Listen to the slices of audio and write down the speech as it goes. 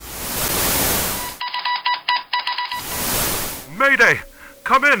Mayday!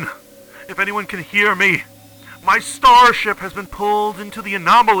 Come in! If anyone can hear me, my starship has been pulled into the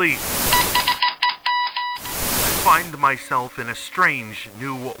anomaly. I find myself in a strange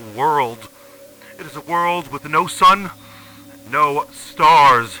new world. It is a world with no sun, no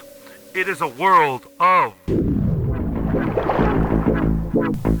stars. It is a world of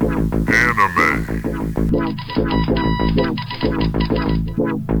anime.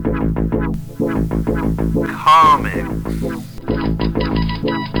 Comics.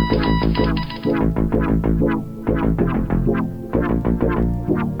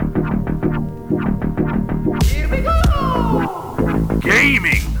 Here we go!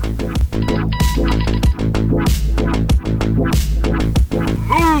 Gaming.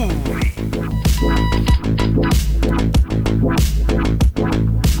 Movie.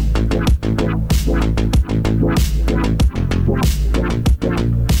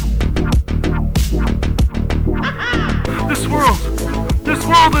 This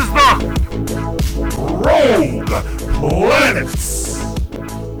world is the Rogue Planets.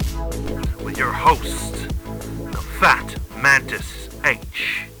 With your host, the Fat Mantis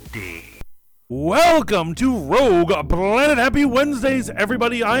HD. Welcome to Rogue Planet. Happy Wednesdays,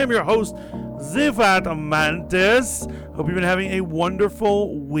 everybody. I am your host, the Fat Mantis. Hope you've been having a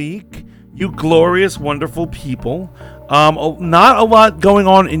wonderful week, you glorious, wonderful people. Not a lot going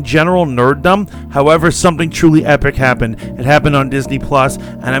on in general nerddom. However, something truly epic happened. It happened on Disney Plus,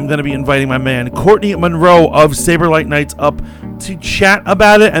 and I'm going to be inviting my man Courtney Monroe of Saberlight Knights up to chat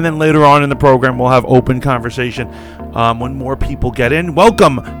about it, and then later on in the program we'll have open conversation when more people get in.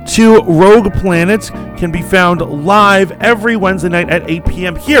 Welcome to Rogue Planets. Can be found live every Wednesday night at 8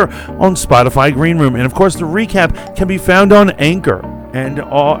 p.m. here on Spotify Green Room, and of course the recap can be found on Anchor. And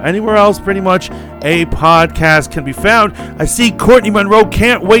anywhere else, pretty much, a podcast can be found. I see Courtney Monroe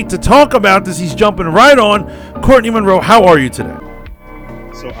can't wait to talk about this. He's jumping right on. Courtney Monroe, how are you today?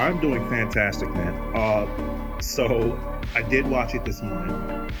 So I'm doing fantastic, man. So I did watch it this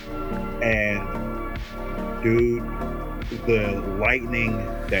morning, and dude, the lightning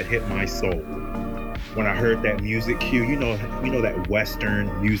that hit my soul when I heard that music cue. You know that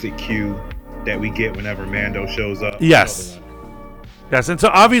Western music cue that we get whenever Mando shows up. Yes. Yes, and so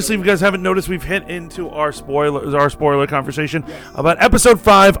obviously, if you guys haven't noticed, we've hit into our spoiler conversation about episode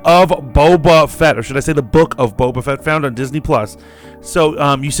 5 of Boba Fett, or should I say the book of Boba Fett, found on Disney Plus.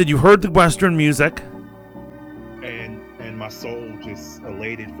 So you said you heard the Western music, and my soul just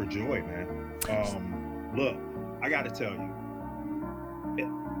elated for joy, man. Look, I got to tell you,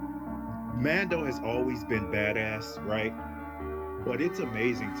 Mando has always been badass, right? But it's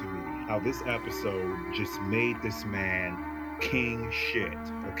amazing to me how this episode just made this man king shit.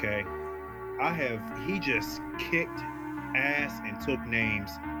 Okay, he just kicked ass and took names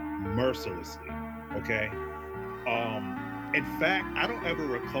mercilessly. Okay, in fact, I don't ever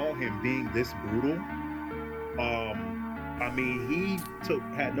recall him being this brutal. I mean, he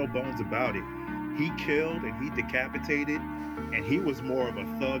had no bones about it. He killed and he decapitated, and he was more of a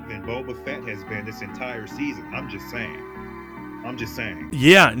thug than Boba Fett has been this entire season. I'm just saying.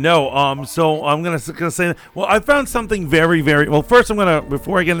 Yeah, no. So I'm gonna say. Well, I found something very, very. Well, first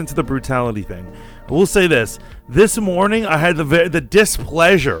before I get into the brutality thing, I will say this. This morning, I had the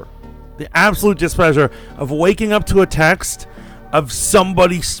displeasure, the absolute displeasure of waking up to a text of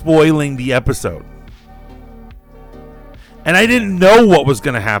somebody spoiling the episode, and I didn't know what was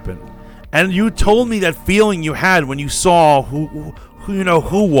gonna happen. And you told me that feeling you had when you saw who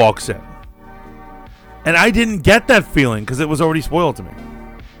walks in. And I didn't get that feeling because it was already spoiled to me.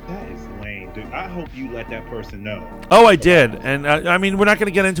 That is lame, dude. I hope you let that person know. Oh, I did. And I mean, we're not going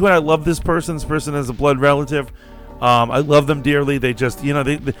to get into it. I love this person. This person is a blood relative. I love them dearly. They just,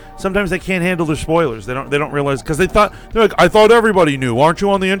 they sometimes they can't handle their spoilers. They don't realize, because they're like, I thought everybody knew. Aren't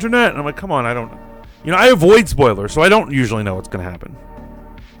you on the internet? And I'm like, come on, I don't. I avoid spoilers, so I don't usually know what's going to happen.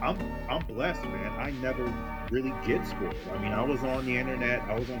 I'm blessed, man. I never really get spoiled. I mean, I was on the internet,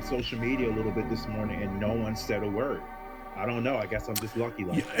 I was on social media a little bit this morning, and no one said a word. I don't know. I guess I'm just lucky.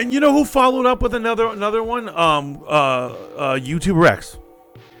 And you know who followed up with another one? YouTube Rex.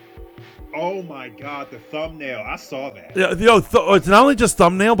 Oh my God, the thumbnail! I saw that. Yeah, it's not only just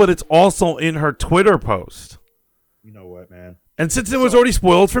thumbnail, but it's also in her Twitter post. You know what, man? And since it was already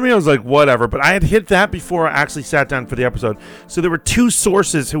spoiled for me, I was like, whatever. But I had hit that before I actually sat down for the episode. So there were two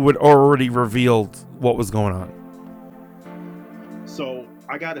sources who had already revealed what was going on. So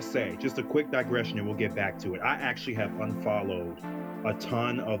I gotta say, just a quick digression, and we'll get back to it. I actually have unfollowed a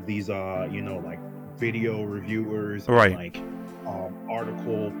ton of these, like video reviewers, Right. and like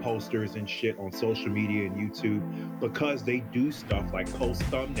article posters and shit on social media and YouTube, because they do stuff like post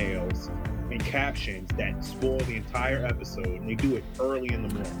thumbnails and captions that spoil the entire episode, and they do it early in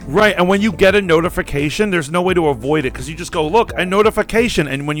the morning. Right, and when you get a notification, there's no way to avoid it because you just go, look, a notification,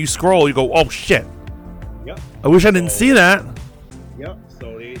 and when you scroll, you go, oh shit. Yep. I wish I didn't see that. Yep.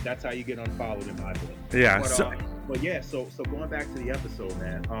 So that's how you get unfollowed in my book. Yeah. But yeah, so going back to the episode,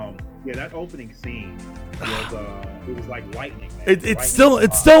 man. Yeah, that opening scene was it was like lightning. Man. It's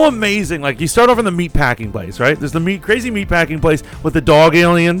still amazing. Like, you start off in the meat packing place, right? There's the crazy meat packing place with the dog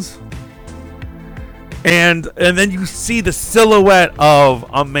aliens. And then you see the silhouette of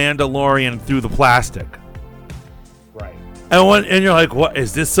a Mandalorian through the plastic. Right. And you're like, what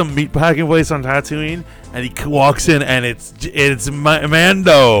is this? Some meat packing place on Tatooine? And he walks in, and it's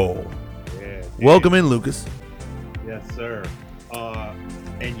Mando. Yeah. Welcome in, Lucas. Yes, sir.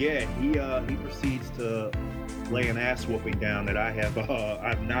 And yeah, he proceeds to lay an ass whooping down that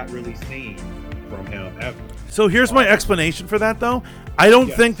I've not really seen from him ever. So here's my explanation for that, though. I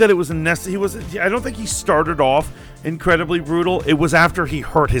don't think that it was a necessary. I don't think he started off incredibly brutal. It was after he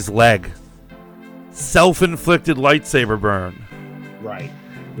hurt his leg. Self-inflicted lightsaber burn. Right.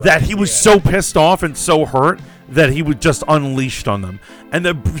 That he was so pissed off and so hurt that he would just unleashed on them. And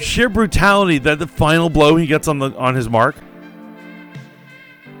the sheer brutality that the final blow he gets on his mark,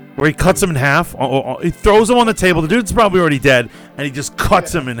 where he cuts him in half, he throws him on the table. The dude's probably already dead, and he just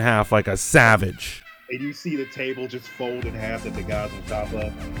cuts him in half like a savage. And you see the table just fold in half that the guy's on top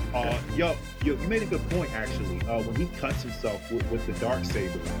of. Yo, you made a good point, actually. When he cuts himself with the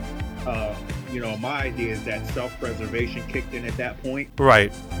Darksaber, my idea is that self-preservation kicked in at that point.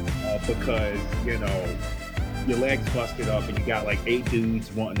 Right. Because, your legs busted up and you got like 8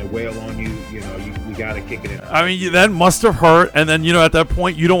 dudes wanting to wail on you, you got to kick it in. I mean, that must have hurt. And then, at that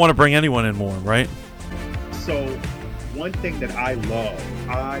point, you don't want to bring anyone in more, right? So one thing that I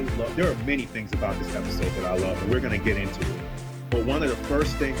love, there are many things about this episode that I love, and we're going to get into it. But one of the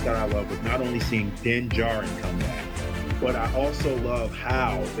first things that I love was not only seeing Din Djarin come back, but I also love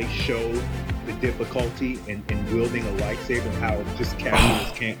how they showed the difficulty in wielding a lightsaber, and how just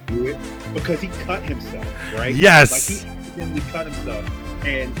casuals can't do it, because he cut himself, right? Yes. Like he accidentally cut himself.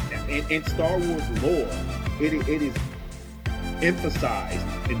 And in Star Wars lore, it is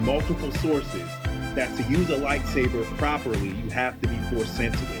emphasized in multiple sources that to use a lightsaber properly, you have to be force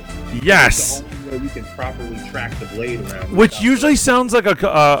sensitive. Yes. It's the only way you can properly track the blade around. Which usually sounds like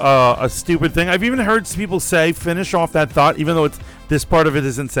a stupid thing. I've even heard people say, finish off that thought, even though this part of it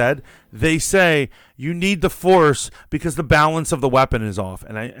isn't said. They say you need the force because the balance of the weapon is off.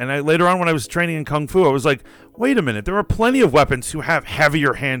 And I later on, when I was training in Kung Fu, I was like, wait a minute, there are plenty of weapons who have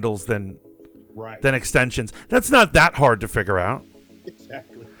heavier handles than extensions. That's not that hard to figure out.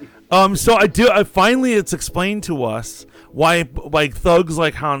 Exactly. So finally it's explained to us why like thugs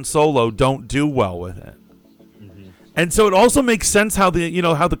like Han Solo don't do well with it. Mm-hmm. And so it also makes sense how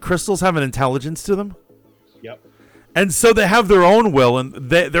the crystals have an intelligence to them. Yep. And so they have their own will, and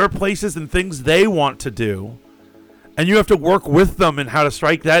there are places and things they want to do, and you have to work with them and how to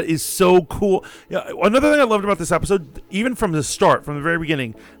strike. That is so cool. Yeah, another thing I loved about this episode, even from the start, from the very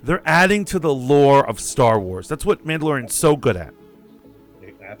beginning, they're adding to the lore of Star Wars. That's what Mandalorian's so good at.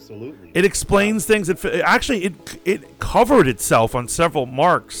 Absolutely. It explains things. It covered itself on several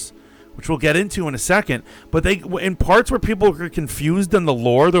marks, which we'll get into in a second. But in parts where people are confused in the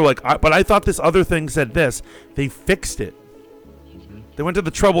lore, they're like, but I thought this other thing said this. They fixed it. Mm-hmm. They went to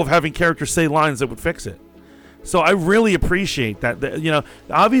the trouble of having characters say lines that would fix it. So I really appreciate that.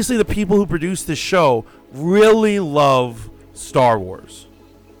 Obviously the people who produce this show really love Star Wars.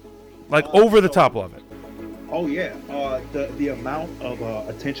 Like over the top love it. Oh yeah, the amount of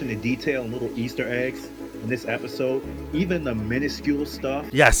attention to detail and little Easter eggs in this episode, even the minuscule stuff.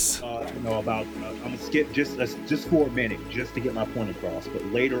 Yes. About I'm gonna skip just for a minute, just to get my point across. But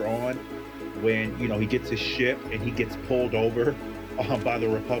later on, when he gets his ship and he gets pulled over by the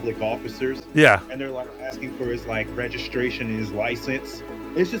Republic officers. Yeah. And they're like asking for his like registration and his license.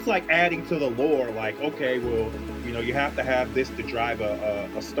 It's just like adding to the lore. Like, okay, well, you have to have this to drive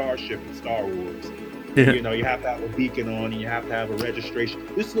a starship in Star Wars. Yeah. You have to have a beacon on, and you have to have a registration.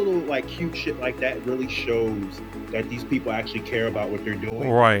 This little like cute shit like that really shows that these people actually care about what they're doing.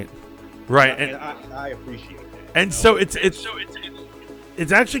 Right. And I appreciate that. And so it's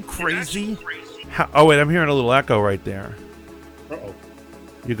actually crazy. Oh wait, I'm hearing a little echo right there. Uh-oh.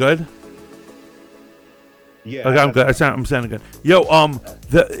 You good? Yeah. Okay, I'm good. I'm sounding good. Yo,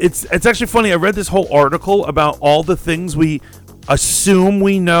 it's actually funny. I read this whole article about all the things we assume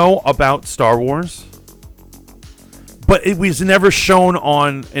we know about Star Wars. but it was never shown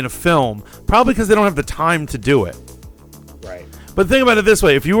in a film, probably because they don't have the time to do it. Right. But think about it this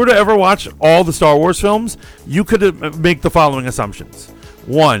way: if you were to ever watch all the Star Wars films, you could make the following assumptions: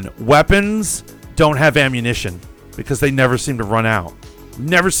 1, weapons don't have ammunition because they never seem to run out.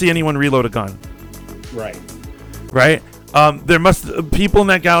 Never see anyone reload a gun. Right. Right. People in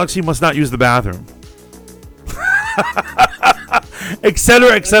that galaxy must not use the bathroom.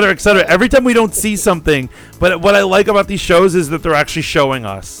 Etc. Etc. Etc. Every time we don't see something, but what I like about these shows is that they're actually showing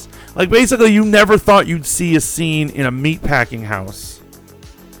us. Like, basically, you never thought you'd see a scene in a meatpacking house.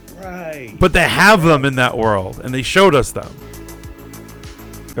 Right. But they have them in that world, and they showed us them.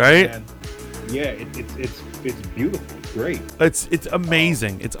 Right? And yeah, it's beautiful. Great. It's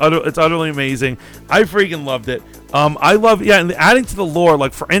amazing. It's utterly amazing. I freaking loved it. I love and adding to the lore.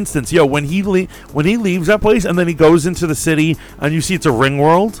 Like, for instance, when he leaves that place and then he goes into the city and you see it's a ring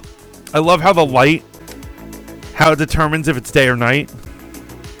world. I love how the light, how it determines if it's day or night.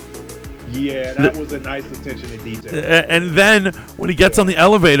 Yeah, that was a nice attention to detail. And then when he gets on the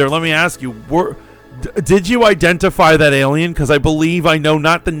elevator, let me ask you, did you identify that alien? Because I believe I know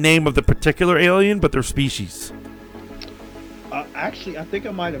not the name of the particular alien, but their species. Actually, I think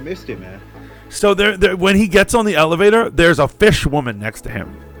I might have missed it, man. So when he gets on the elevator, there's a fish woman next to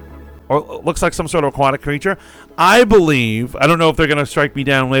him. Or looks like some sort of aquatic creature. I believe, I don't know if they're going to strike me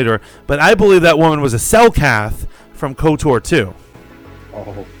down later, but I believe that woman was a Selkath from KOTOR 2.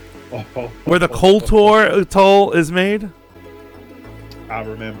 Where the KOTOR toll is made. I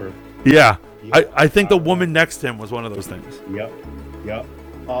remember. Yeah. I think the woman next to him was one of those things. Yep.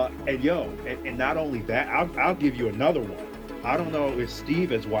 And not only that, I'll give you another one. I don't know if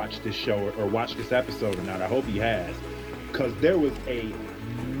Steve has watched this show or watched this episode or not. I hope he has, because there was a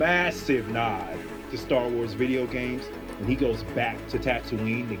massive nod to Star Wars video games when he goes back to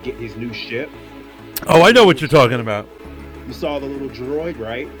Tatooine to get his new ship. Oh, I know what you're talking about. You saw the little droid,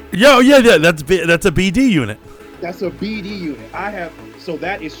 right? Yeah. That's a BD unit. That's a BD unit. So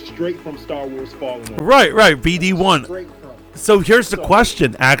that is straight from Star Wars Fallen Order. Right. BD1. So here's the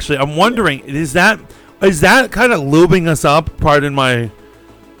question. Actually, I'm wondering, is that kind of lubing us up? Pardon my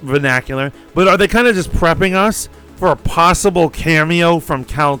vernacular, but are they kind of just prepping us for a possible cameo from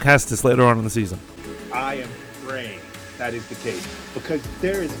Cal Kestis later on in the season? I am praying that is the case, because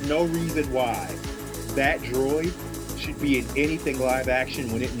there is no reason why that droid should be in anything live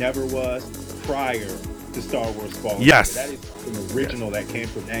action when it never was prior to Star Wars Fallen. Yes. That is an original that came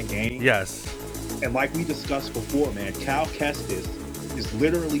from that game. Yes. And like we discussed before, man, Cal Kestis is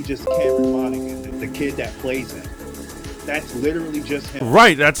literally just Cameron Monaghan, the kid that plays him. That's literally just him.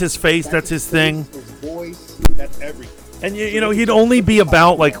 Right, that's his face, that's his thing. His voice, that's everything. And he'd only be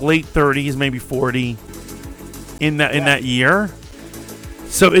about like late 30s, maybe 40 in that year.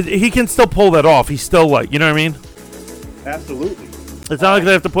 So he can still pull that off. He's still like, you know what I mean? Absolutely. It's not like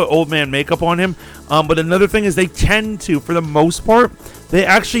they have to put old man makeup on him. But another thing is they tend to, for the most part, they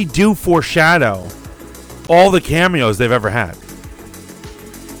actually do foreshadow all the cameos they've ever had.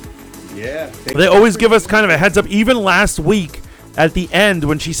 Yeah. They always give us kind of a heads up. Even last week, at the end,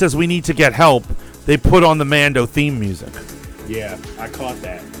 when she says we need to get help, they put on the Mando theme music. Yeah, I caught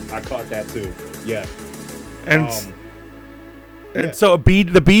that. I caught that too. Yeah. And so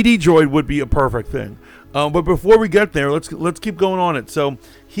the BD droid would be a perfect thing. But before we get there, let's keep going on it. So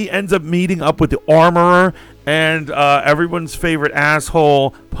he ends up meeting up with the armorer and everyone's favorite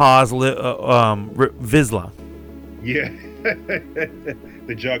asshole, Vizsla. Yeah.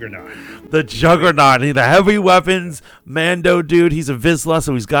 The Juggernaut. The Juggernaut. The heavy weapons Mando dude. He's a Vizsla,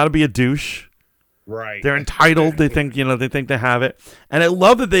 so he's got to be a douche. Right. They're entitled. They think they have it. And I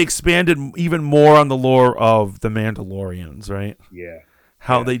love that they expanded even more on the lore of the Mandalorians, right? Yeah.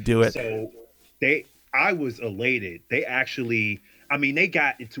 How they do it. So I was elated. They actually, they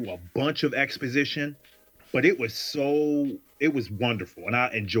got into a bunch of exposition, but it was wonderful. And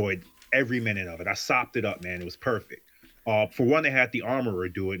I enjoyed every minute of it. I sopped it up, man. It was perfect. For one, they had the armorer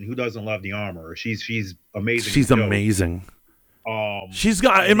do it, and who doesn't love the armorer? She's amazing. She's amazing. She's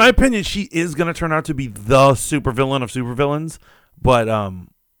got, in my opinion, she is going to turn out to be the supervillain of supervillains. But I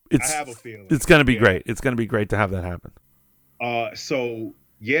have a feeling it's going to be great. It's going to be great to have that happen. So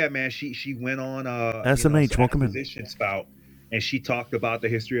yeah, man, she went on SMH, welcome in. Spout, and she talked about the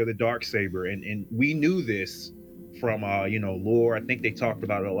history of the Darksaber, and we knew this from lore. I think they talked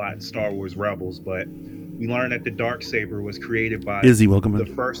about it a lot in Star Wars Rebels, but we learned that the Darksaber was created by Izzy, welcome the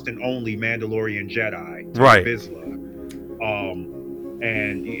in. first and only Mandalorian Jedi, right? Vizsla.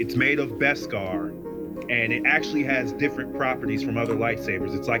 And it's made of Beskar, and it actually has different properties from other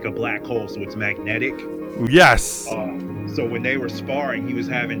lightsabers. It's like a black hole, so it's magnetic. Yes. So when they were sparring, he was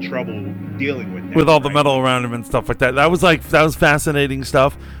having trouble dealing with that, with all the metal around him and stuff like that. That was fascinating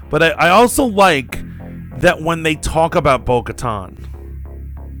stuff. But I also like that when they talk about Bo-Katan.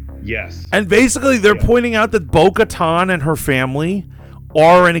 Yes. And basically they're pointing out that Bo-Katan and her family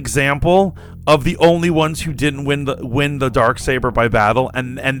are an example of the only ones who didn't win the Darksaber by battle,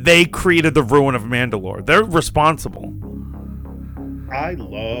 and they created the ruin of Mandalore. They're responsible. I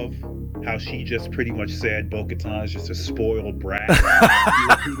love how she just pretty much said Bo-Katan is just a spoiled brat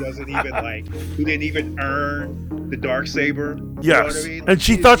who didn't even earn the Darksaber. Yes. You know what I mean? And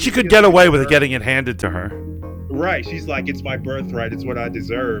she thought she could get away with it getting it handed to her. Right. She's like, it's my birthright. It's what I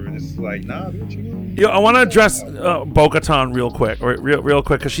deserve. And it's like, nah, bitch, you know. Yeah, I want to address Bo-Katan real quick,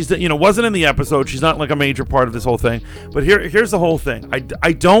 because she's wasn't in the episode. She's not like a major part of this whole thing. But here's the whole thing.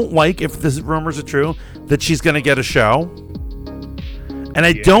 I don't like, if this rumors are true, that she's gonna get a show. And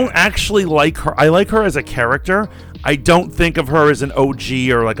I don't actually like her. I like her as a character. I don't think of her as an OG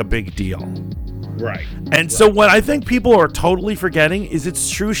or like a big deal. Right. And so what I think people are totally forgetting is it's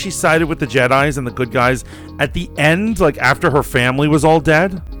true she sided with the Jedis and the good guys at the end, like after her family was all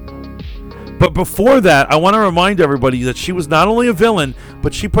dead. But before that, I want to remind everybody that she was not only a villain,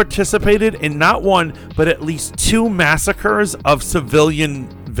 but she participated in not one, but at least 2 massacres of civilian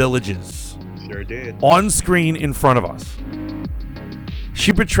villages. Sure did. On screen in front of us.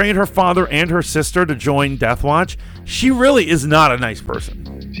 She betrayed her father and her sister to join Death Watch. She really is not a nice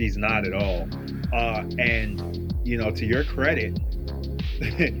person. She's not at all. And, you know, to your credit,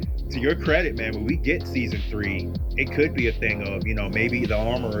 man, when we get season 3, it could be a thing of, you know, maybe the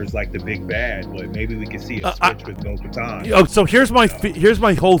Armorer is like the big bad, but maybe we can see a switch with Bo-Katan. Oh, so here's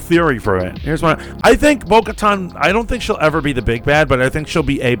my whole theory for it. I think Bo-Katan, I don't think she'll ever be the big bad, but I think she'll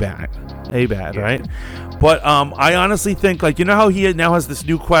be a bad, yeah. Right? But I honestly think, like, you know how he now has this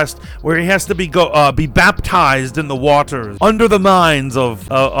new quest where he has to be baptized in the waters under the mines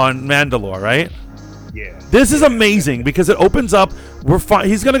of on Mandalore, right? Yeah. This is amazing because it opens up.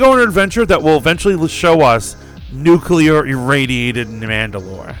 He's going to go on an adventure that will eventually show us nuclear irradiated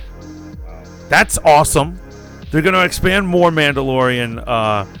Mandalore. Wow. That's awesome. They're going to expand more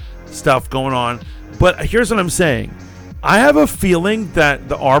Mandalorian stuff going on. But here's what I'm saying. I have a feeling that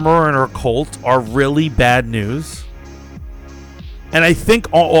the Armorer and her cult are really bad news. And I think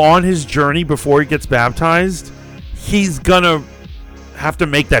on his journey before he gets baptized, he's going to have to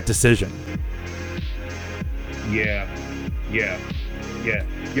make that decision. Yeah.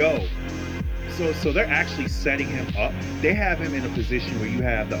 Yo, so they're actually setting him up. They have him in a position where you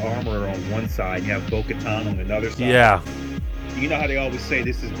have the Armorer on one side, you have Bo-Katan on another side. Yeah. You know how they always say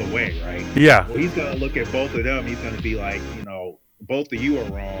this is the way, right? Yeah. Well, he's going to look at both of them. He's going to be like, you know, both of you are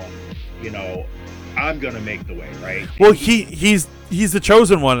wrong. You know, I'm going to make the way, right? Well, he's the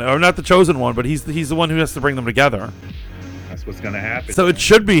chosen one, or not the chosen one, but he's the one who has to bring them together. That's what's going to happen. So it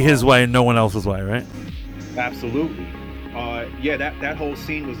should be his way and no one else's way, right? Absolutely. Yeah, that whole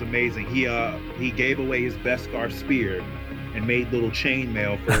scene was amazing. He gave away his Beskar spear and made little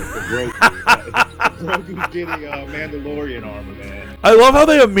chainmail for Grogu. Grogu's getting Mandalorian armor, man. I love how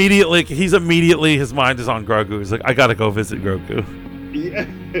his mind is on Grogu. He's like, I gotta go visit Grogu. Yeah.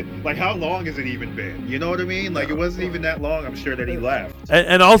 Like, how long has it even been? You know what I mean? Like, it wasn't even that long, I'm sure, that he left.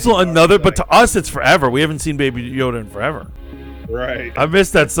 And also but to us, it's forever. We haven't seen Baby Yoda in forever. Right. I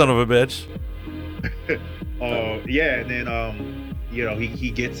missed that son of a bitch. Yeah, and then you know, he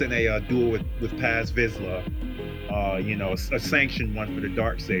gets in a duel with Paz Vizsla, you know, a sanctioned one for the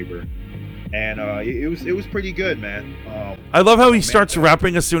Darksaber, and it was pretty good, man. I love how he starts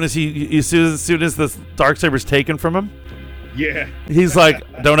rapping as soon as the Darksaber's taken from him. Yeah, he's like,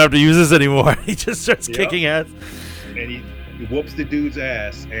 don't have to use this anymore. He just starts kicking ass, and he whoops the dude's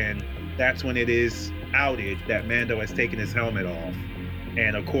ass, and that's when it is outed that Mando has taken his helmet off.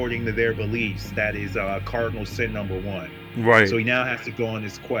 And according to their beliefs, that is cardinal sin number 1. Right. So he now has to go on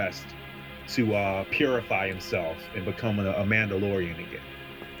this quest to purify himself and become a Mandalorian again.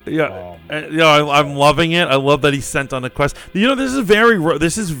 Yeah, I'm loving it. I love that he's sent on a quest. You know, this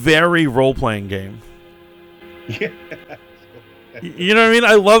is very role playing game. Yeah. You know what I mean?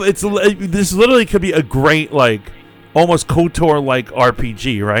 I love it. This literally could be a great, like, almost KOTOR like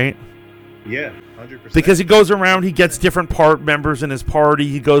RPG, right? Yeah. 100%. Because he goes around, he gets different part members in his party.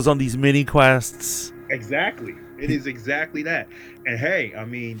 He goes on these mini quests. Exactly. It is exactly that. And hey, I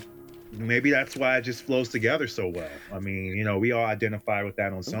mean, maybe that's why it just flows together so well. I mean, you know, we all identify with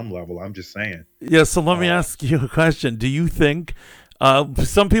that on some level. I'm just saying. Yeah, so let me ask you a question. Do you think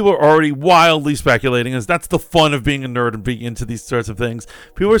Some people are already wildly speculating, as that's the fun of being a nerd and being into these sorts of things.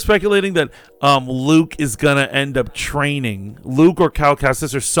 People are speculating that Luke is going to end up training. Luke or Cal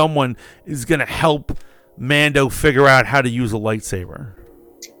Kestis or someone is going to help Mando figure out how to use a lightsaber.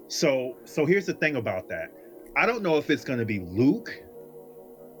 So here's the thing about that. I don't know if it's going to be Luke.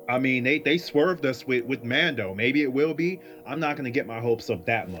 I mean, they swerved us with Mando. Maybe it will be. I'm not going to get my hopes up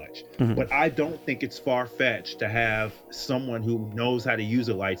that much. Mm-hmm. But I don't think it's far-fetched to have someone who knows how to use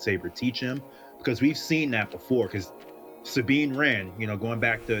a lightsaber teach him, because we've seen that before. Because Sabine Wren, going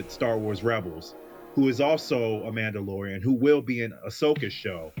back to Star Wars Rebels, who is also a Mandalorian, who will be in Ahsoka's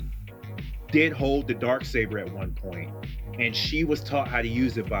show, did hold the Darksaber at one point, and she was taught how to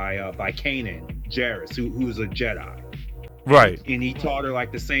use it by Kanan Jarrus, who's a Jedi. Right. And he taught her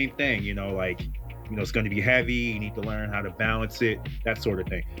like the same thing, it's going to be heavy. You need to learn how to balance it, that sort of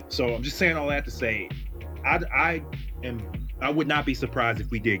thing. So I'm just saying all that to say, I would not be surprised if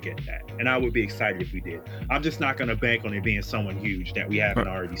we did get that, and I would be excited if we did. I'm just not going to bank on it being someone huge that we haven't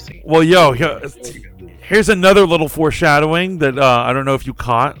already seen. Well, here's another little foreshadowing that I don't know if you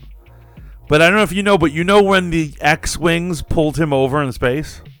caught, but I don't know if you know, but when the X-Wings pulled him over in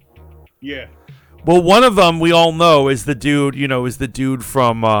space? Yeah. Well, one of them we all know is the dude,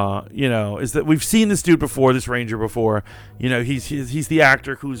 from, is that we've seen this dude before, this Ranger before. He's the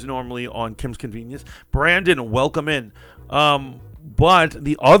actor who's normally on Kim's Convenience. Brandon, welcome in. But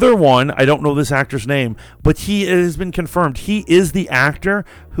the other one, I don't know this actor's name, but he has been confirmed. He is the actor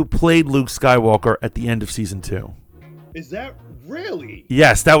who played Luke Skywalker at the end of season 2. Is that really?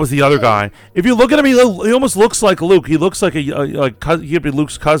 Yes, that was the other guy. If you look at him, he almost looks like Luke. He looks like he could be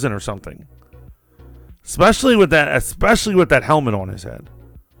Luke's cousin or something. Especially with that helmet on his head.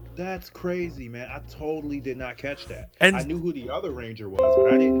 That's crazy, man. I totally did not catch that. And I knew who the other Ranger was,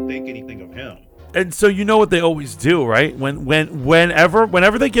 but I didn't think anything of him. And so you know what they always do, right?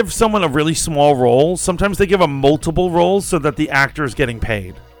 Whenever they give someone a really small role, sometimes they give them multiple roles so that the actor is getting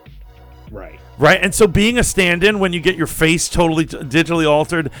paid. Right. Right? And so being a stand-in, when you get your face totally digitally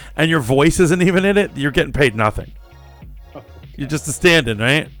altered and your voice isn't even in it, you're getting paid nothing. Okay. You're just a stand-in,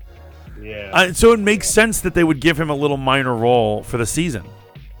 right? Yeah. So it makes sense that they would give him a little minor role for the season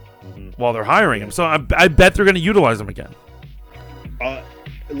while they're hiring him. So I bet they're going to utilize him again.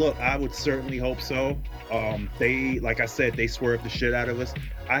 Look, I would certainly hope so. They, like I said, they swerved the shit out of us.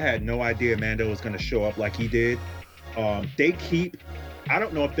 I had no idea Mando was going to show up like he did. I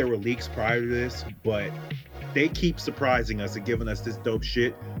don't know if there were leaks prior to this, but they keep surprising us and giving us this dope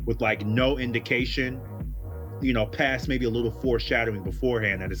shit with like no indication, past maybe a little foreshadowing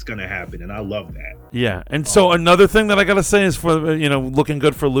beforehand that it's going to happen. And I love that. Yeah. And so another thing that I got to say is for, looking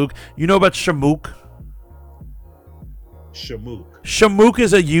good for Luke, about Shamook? Shamook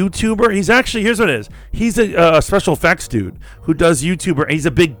is a YouTuber. He's actually, here's what it is. He's a special effects dude who does YouTuber. He's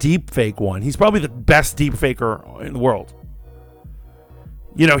a big deep fake one. He's probably the best deep faker in the world.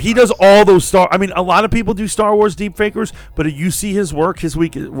 He does all those a lot of people do Star Wars deep fakers, but if you see his work is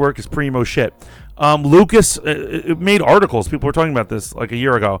primo shit. Lucas made articles. People were talking about this like a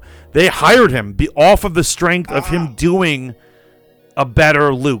year ago. They hired him off of the strength of him doing a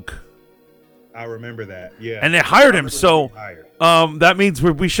better Luke. I remember that. Yeah. And they hired him. So that means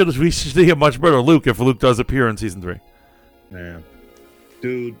we should see a much better Luke if Luke does appear in season 3. Man,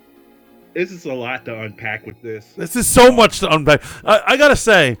 dude, this is a lot to unpack with this. This is so much to unpack. I gotta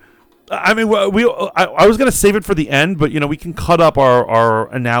say, I was gonna save it for the end, but we can cut up our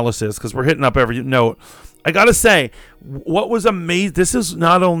analysis because we're hitting up every note. I gotta say, what was amazing. This is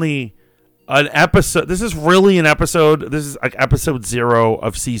not only an episode. This is really an episode. This is like episode 0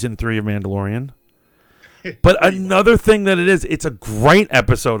 of season 3 of Mandalorian. But another thing that it's a great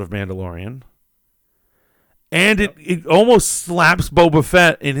episode of Mandalorian. And it almost slaps Boba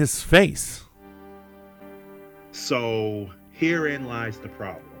Fett in his face. So herein lies the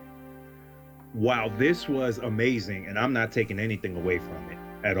problem. While this was amazing, and I'm not taking anything away from it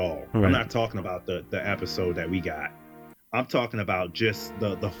at all. Right. I'm not talking about the episode that we got. I'm talking about just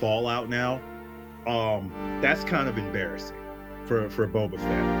the fallout now. That's kind of embarrassing for Boba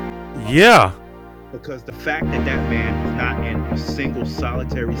Fett. Yeah. Because the fact that man was not in a single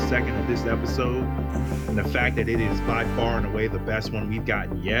solitary second of this episode, and the fact that it is by far and away the best one we've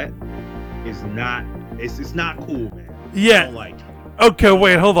gotten yet, is not. It's not cool, man. Yeah. I don't like it. Okay,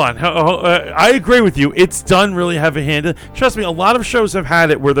 wait, hold on. I agree with you. It's done really heavy-handed. Trust me, a lot of shows have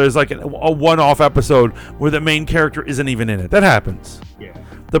had it where there's like a one-off episode where the main character isn't even in it. That happens. Yeah.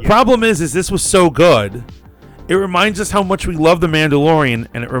 The problem is this was so good. It reminds us how much we love The Mandalorian,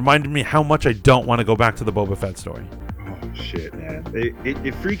 and it reminded me how much I don't want to go back to the Boba Fett story. Oh, shit, man.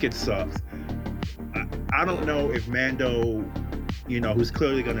 It freaking sucks. I don't know if Mando, who's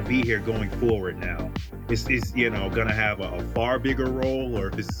clearly going to be here going forward now, is going to have a far bigger role, or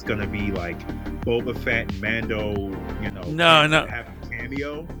if it's going to be like Boba Fett and Mando, No. have a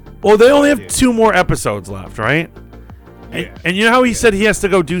cameo. Well, they only have 2 more episodes left, right? Yeah. And you know how he said he has to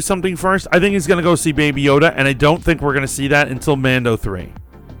go do something first? I think he's going to go see Baby Yoda, and I don't think we're going to see that until Mando 3.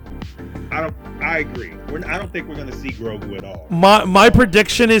 I agree. I don't think we're going to see Grogu at all. My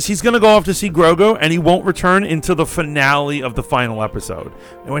prediction is he's going to go off to see Grogu, and he won't return until the finale of the final episode.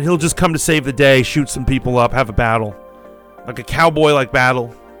 And when he'll just come to save the day, shoot some people up, have a battle. Like a cowboy-like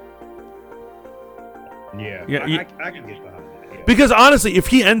battle. Yeah, I can get behind that. Yeah. Because honestly, if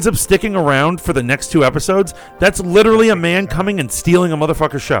he ends up sticking around for the next 2 episodes, that's literally a man coming and stealing a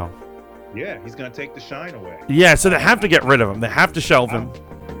motherfucker's show. Yeah, he's going to take the shine away. Yeah, so they have to get rid of him. They have to shelve him.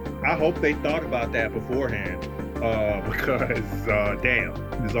 I hope they thought about that beforehand, because damn,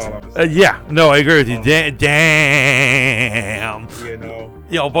 is all I'm saying. Yeah, no, I agree with you. Damn.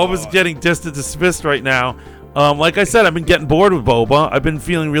 Boba's getting dismissed right now. Like I said, I've been getting bored with Boba. I've been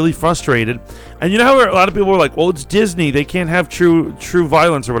feeling really frustrated. And you know how a lot of people were like, well, it's Disney. They can't have true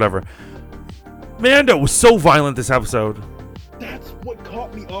violence or whatever. Mando was so violent this episode. That's what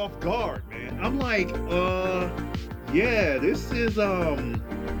caught me off guard, man. I'm like, yeah, this is,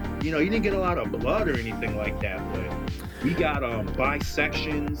 you didn't get a lot of blood or anything like that, but we got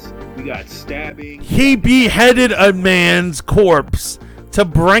bisections, we got stabbing. He beheaded a man's corpse to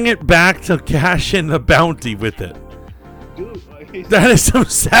bring it back to cash in the bounty with it. Dude, that is some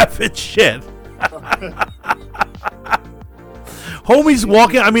savage shit. Homie's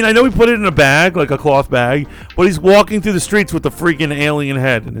walking, I mean, I know he put it in a bag, like a cloth bag, but he's walking through the streets with the freaking alien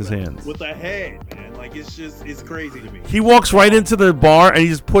head in his hands. With a head, man. Like, it's crazy to me. He walks right into the bar and he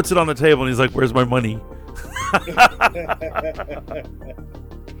just puts it on the table and he's like, where's my money?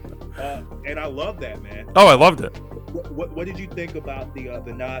 And I love that, man. Oh, I loved it. What did you think about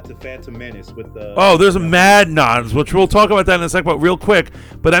the nod to Phantom Menace with the? Oh, there's a mad nods, which we'll talk about that in a second, but real quick.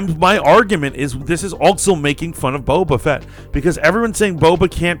 But my argument is this is also making fun of Boba Fett, because everyone's saying Boba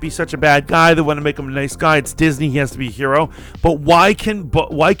can't be such a bad guy. They want to make him a nice guy. It's Disney. He has to be a hero. But why can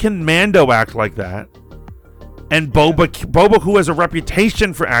Mando act like that, and Boba, who has a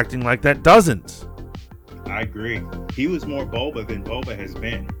reputation for acting like that, doesn't? I agree. He was more Boba than Boba has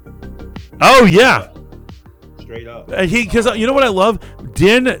been. Oh yeah. Straight up. Because you know what I love?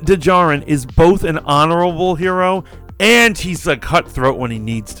 Din Djarin is both an honorable hero and he's a cutthroat when he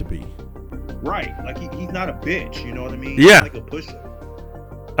needs to be. Right, like he's not a bitch. You know what I mean? Yeah. He's like a pusher.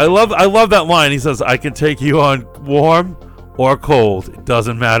 I love that line. He says, "I can take you on warm or cold. It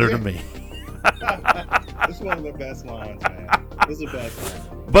doesn't matter to me." It's one of the best lines, man. It's the best line.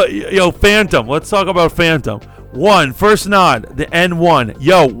 But Phantom. Let's talk about Phantom. First nod, the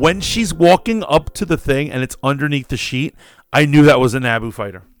N1. When she's walking up to the thing and it's underneath the sheet, I knew that was a Naboo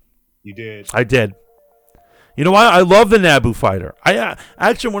fighter. You did? I did. You know why? I love the Naboo fighter.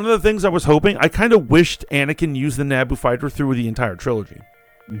 Actually, one of the things I was hoping, I kind of wished Anakin used the Naboo fighter through the entire trilogy.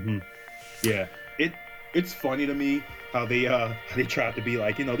 Mm-hmm. Yeah. It's funny to me how they tried to be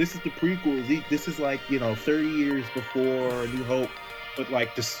like, this is the prequels. This is like, 30 years before A New Hope. But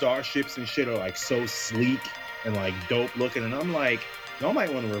like the starships and shit are like so sleek and like dope looking, and I'm like, y'all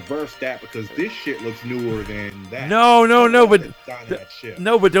might want to reverse that because this shit looks newer than that.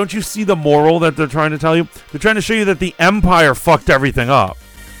 But don't you see the moral that they're trying to tell you? They're trying to show you that the Empire fucked everything up.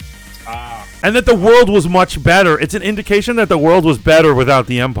 And that the world was much better. It's an indication that the world was better without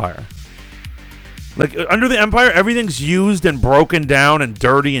the Empire. Like under the Empire, everything's used and broken down and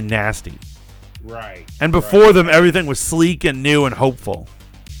dirty and nasty. Right. And before them, everything was sleek and new and hopeful.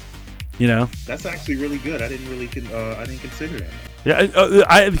 That's actually really good. I didn't consider that.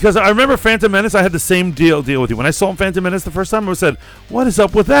 Yeah, because I remember Phantom Menace. I had the same deal with you. When I saw Phantom Menace the first time, I said, "What is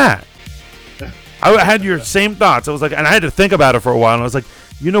up with that?" I had your same thoughts. I was like, and I had to think about it for a while. And I was like,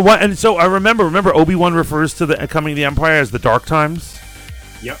 you know what? And so I remember Obi-Wan refers to the coming of the Empire as the Dark Times.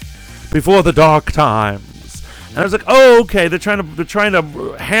 Yep. Before the Dark Times. And I was like, oh, okay. They're trying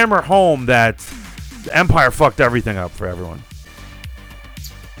to hammer home that the Empire fucked everything up for everyone.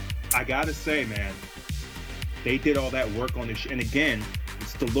 I gotta say, man, they did all that work on this. And again,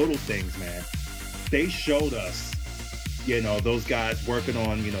 it's the little things, man. They showed us, those guys working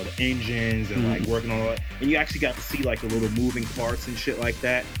on, the engines and like working on all that. And you actually got to see like the little moving parts and shit like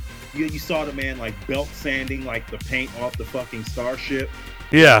that. You saw the man like belt sanding like the paint off the fucking starship.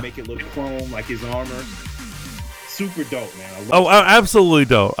 Yeah. Make it look chrome like his armor. Super dope, man. Absolutely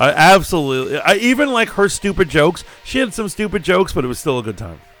dope. I even like her stupid jokes. She had some stupid jokes, but it was still a good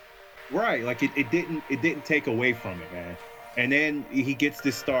time. Right, like it didn't take away from it, man. And then he gets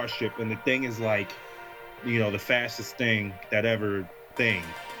this starship, and the thing is like, the fastest thing that ever thing.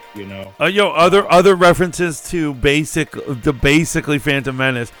 Other references to basically Phantom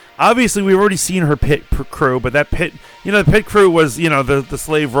Menace. Obviously, we've already seen her pit crew, but that pit, the pit crew was, the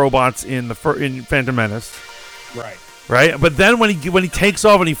slave robots in Phantom Menace. Right. Right. But then when he takes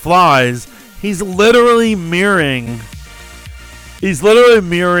off and he flies, he's literally mirroring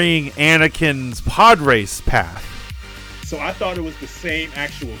Anakin's pod race path. So I thought it was the same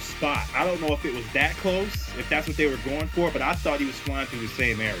actual spot. I don't know if it was that close, if that's what they were going for, but I thought he was flying through the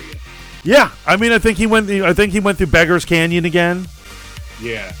same area. Yeah, I mean, I think he went through Beggar's Canyon again.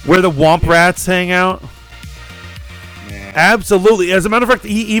 Yeah, where the Womp Rats hang out. Man. Absolutely. As a matter of fact,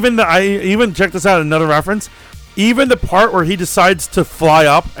 I even checked this out. Another reference. Even the part where he decides to fly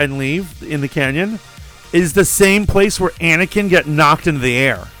up and leave in the canyon is the same place where Anakin got knocked into the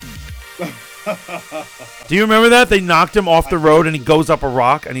air. Do you remember that? They knocked him off the road and he goes up a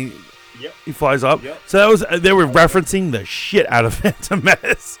rock and he flies up. Yep. So they were referencing the shit out of Phantom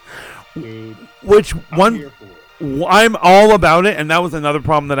Menace. Dude, I'm all about it, and that was another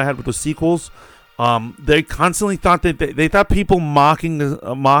problem that I had with the sequels. They constantly thought that they thought people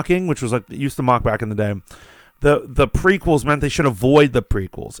mocking, which was like they used to mock back in the day. The prequels meant they should avoid the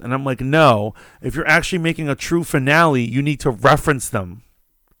prequels, and I'm like, no. If you're actually making a true finale, you need to reference them.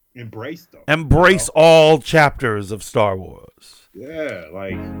 Embrace them. Embrace all chapters of Star Wars. Yeah,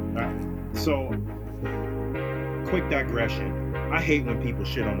 so quick digression. I hate when people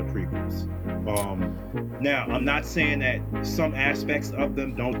shit on the prequels. Now, I'm not saying that some aspects of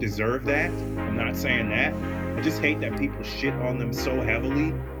them don't deserve that. I'm not saying that. I just hate that people shit on them so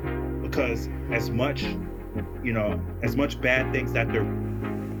heavily because as much bad things that they're...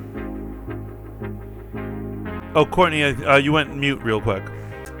 Oh, Courtney, you went mute real quick.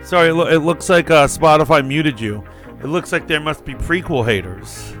 Sorry, it looks like Spotify muted you. It looks like there must be prequel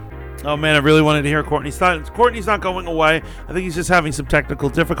haters. Oh man, I really wanted to hear Courtney's thoughts. Courtney's not going away. I think he's just having some technical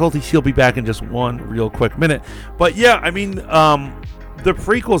difficulties. She'll be back in just one real quick minute. But yeah, I mean, the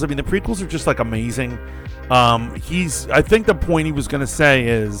prequels are just like amazing. I think the point he was going to say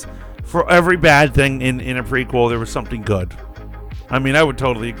is for every bad thing in a prequel, there was something good. I mean, I would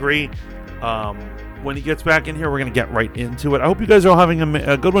totally agree. When he gets back in here, we're going to get right into it. I hope you guys are all having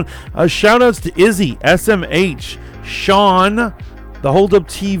a good one. Shout outs to Izzy, SMH, Sean, The Hold Up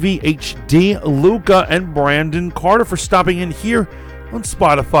TV HD, Luca, and Brandon Carter for stopping in here on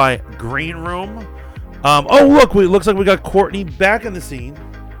Spotify Green Room. Look, it looks like we got Courtney back in the scene.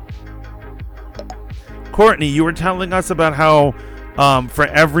 Courtney, you were telling us about how for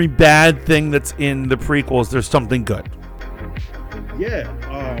every bad thing that's in the prequels, there's something good. Yeah.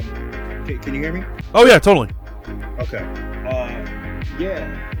 Can you hear me? Oh, yeah, totally. Okay.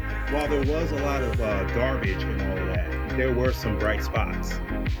 Yeah. While there was a lot of garbage and all of that, there were some bright spots.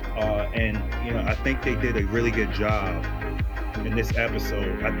 And I think they did a really good job in this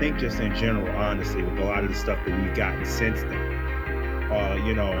episode. I think just in general, honestly, with a lot of the stuff that we've gotten since then,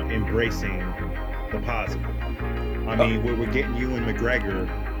 embracing the positive. I mean, we're getting Ewan McGregor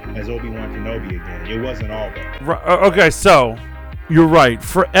as Obi-Wan Kenobi again. It wasn't all bad. Okay, so you're right.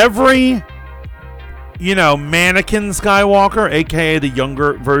 For every, mannequin Skywalker, aka the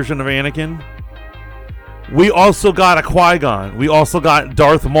younger version of Anakin, we also got a Qui-Gon. We also got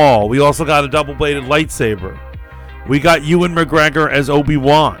Darth Maul. We also got a double-bladed lightsaber. We got Ewan McGregor as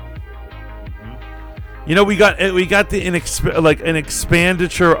Obi-Wan. We got an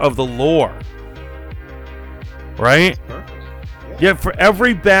expenditure of the lore, right? Yeah, for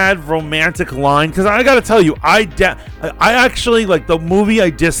every bad romantic line, because I gotta tell you, I actually like the movie I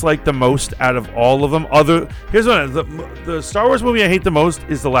dislike the most out of all of them. Here's what the Star Wars movie I hate the most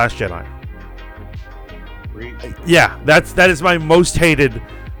is The Last Jedi. Yeah, that is my most hated.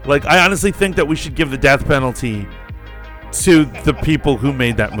 Like, I honestly think that we should give the death penalty to the people who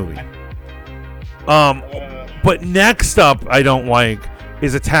made that movie. But next up, I don't like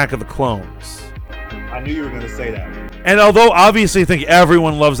is Attack of the Clones. I knew you were going to say that. And although obviously I think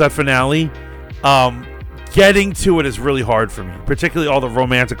everyone loves that finale, getting to it is really hard for me, particularly all the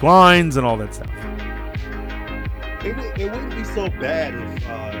romantic lines and all that stuff. It wouldn't be so bad if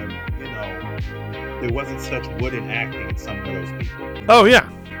there wasn't such wooden acting in some of those people. Oh yeah,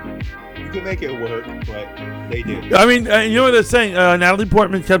 you could make it work, but they did. I mean, you know what they're saying? Natalie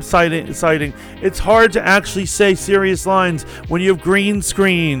Portman kept citing it's hard to actually say serious lines when you have green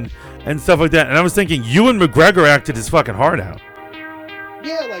screen and stuff like that. And I was thinking, Ewan McGregor acted his fucking heart out.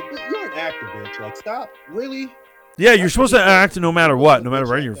 Yeah, like, you're an actor, bitch. Like, stop. Really? Yeah, you're supposed to act no matter what, no matter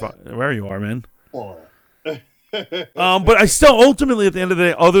where you are, man. But I still, ultimately, at the end of the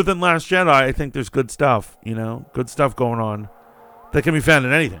day, other than Last Jedi, I think there's good stuff, good stuff going on that can be found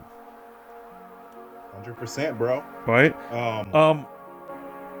in anything. 100%, bro. right?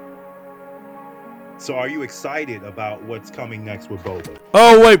 So are you excited about what's coming next with Boba?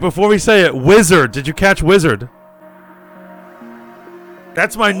 Oh wait, before we say it, Wizard. Did you catch Wizard?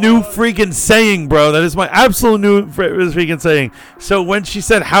 That's my new freaking saying, bro. That is my absolute new freaking saying. So when she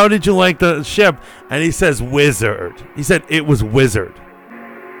said, "How did you like the ship?" and he says, "Wizard." He said it was Wizard.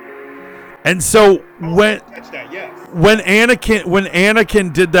 And so when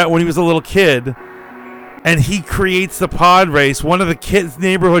Anakin did that when he was a little kid, and he creates the pod race, one of the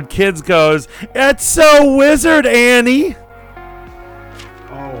neighborhood kids goes, "It's so Wizard, Annie."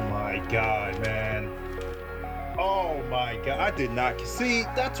 Oh my God, man. Oh my God. I did not see.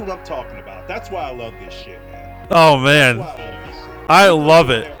 That's what I'm talking about. That's why I love this shit, man. Oh man. I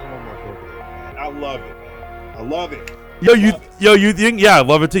love it. I love it, man. I love it. You think? Yeah, I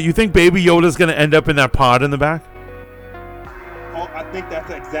love it too. You think Baby Yoda's gonna end up in that pod in the back? Oh, I think that's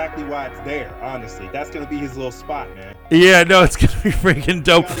exactly why it's there. Honestly, that's gonna be his little spot, man. Yeah, no, it's gonna be freaking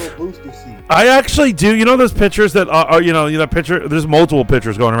dope. Booster seat. I actually do. You know those pictures that are that picture? There's multiple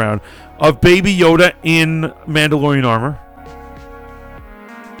pictures going around of Baby Yoda in Mandalorian armor.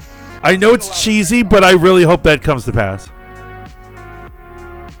 I know it's cheesy, but I really hope that comes to pass.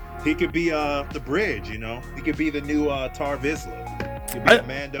 He could be the bridge, He could be the new Tar Vizsla. He could be a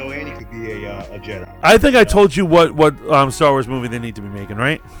Mando, and he could be a Jedi. I think I told you what Star Wars movie they need to be making,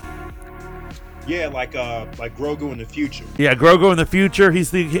 right? Yeah, like Grogu in the future. Yeah, Grogu in the future.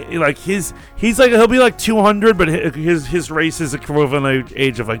 He'll be like 200, but his race is equivalent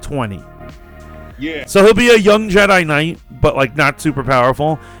age of like 20. Yeah. So he'll be a young Jedi Knight, but like not super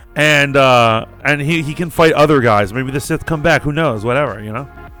powerful, and he can fight other guys. Maybe the Sith come back. Who knows? Whatever,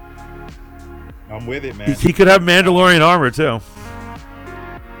 I'm with it, man. He could have Mandalorian armor too.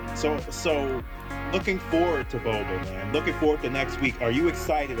 So looking forward to Boba, man. Looking forward to next week. Are you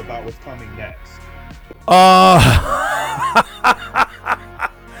excited about what's coming next?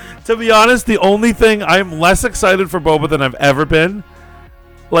 To be honest, the only thing I'm less excited for Boba than I've ever been.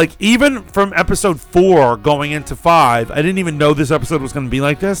 Like, even from episode 4 going into 5, I didn't even know this episode was going to be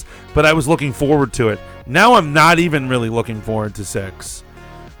like this, but I was looking forward to it. Now I'm not even really looking forward to 6.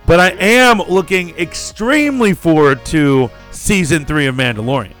 But I am looking extremely forward to season 3 of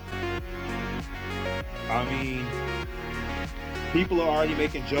Mandalorian. I mean, people are already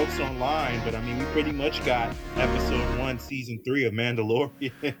making jokes online, but I mean, we pretty much got episode 1, season 3 of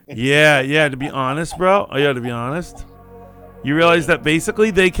Mandalorian. Yeah, to be honest, bro. To be honest. You realize that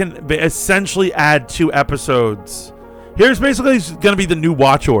basically they can essentially add 2 episodes. Here's basically going to be the new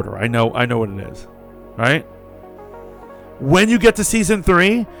watch order. I know what it is. Right? When you get to season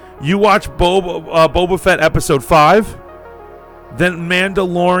 3, you watch Boba Fett episode 5, then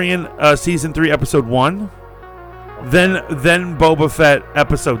Mandalorian season 3 episode 1, then Boba Fett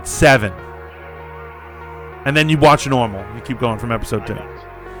episode 7, and then you watch normal. You keep going from episode 2.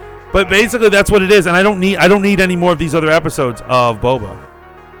 But basically, that's what it is, and I don't need any more of these other episodes of Boba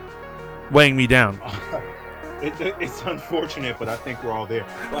weighing me down. It's unfortunate, but I think we're all there.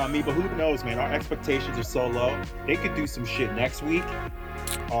 Well, but who knows, man? Our expectations are so low. They could do some shit next week,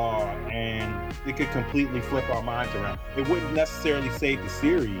 and it could completely flip our minds around. It wouldn't necessarily save the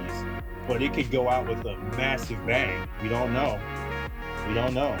series, but it could go out with a massive bang. We don't know.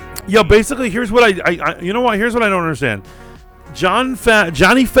 Yo, basically, here's what here's what I don't understand. Johnny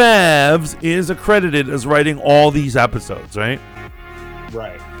Favs is accredited as writing all these episodes, right?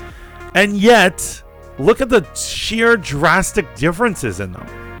 Right. And yet, look at the sheer drastic differences in them.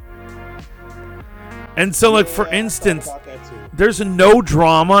 And so, like, for instance, there's no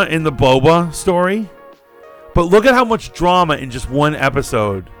drama in the Boba story, but look at how much drama in just one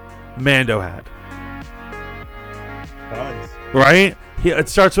episode Mando had. Tons. Right? It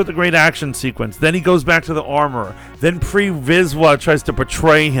starts with a great action sequence. Then he goes back to the armor. Then Pre Vizsla tries to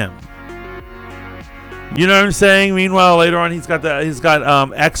betray him. You know what I'm saying? Meanwhile, later on, he's got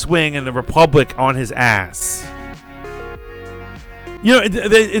X-Wing and the Republic on his ass. You know,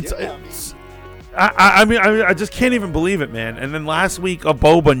 I just can't even believe it, man. And then last week of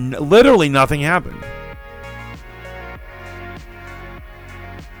Boba, literally nothing happened.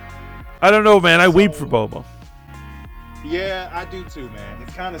 I don't know, man. I weep for Boba. Yeah, I do too, man.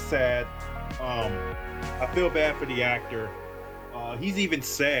 It's kind of sad. I feel bad for the actor. He's even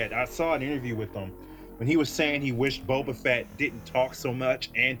said, I saw an interview with him when he was saying he wished Boba Fett didn't talk so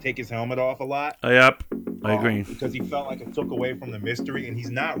much and take his helmet off a lot. Yep, I agree. Because he felt like it took away from the mystery, and he's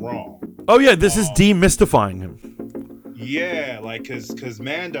not wrong. Oh yeah, this is demystifying him. Yeah, like cause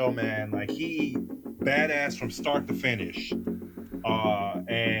Mando, man, like he badass from start to finish.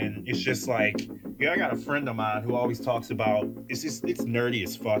 And it's just like, I got a friend of mine who always talks about it's nerdy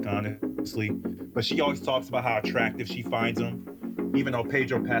as fuck, honestly. But she always talks about how attractive she finds him. Even though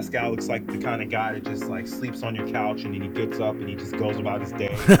Pedro Pascal looks like the kind of guy that just like sleeps on your couch and then he gets up and he just goes about his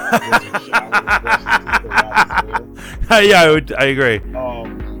day. Yeah, I agree.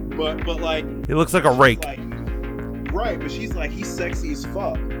 But like he looks like a rake. Like, right, but she's like, he's sexy as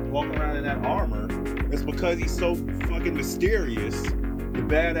fuck, walking around in that armor. It's because he's so fucking mysterious, the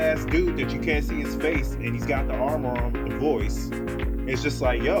badass dude that you can't see his face, and he's got the armor on, the voice. It's just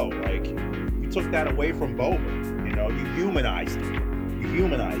like, yo, like you took that away from Boba. You know, you humanized him. You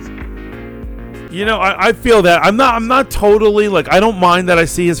humanized him. You know, I feel that. I'm not totally like, I don't mind that I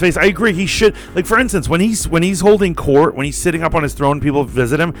see his face. I agree. He should, like, for instance, when he's holding court, when he's sitting up on his throne, people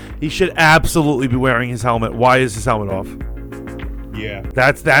visit him, he should absolutely be wearing his helmet. Why is his helmet off? Yeah.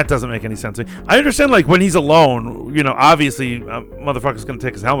 That doesn't make any sense to me. I understand, like, when he's alone, you know, obviously, motherfucker's gonna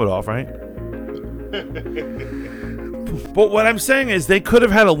take his helmet off, right? But what I'm saying is they could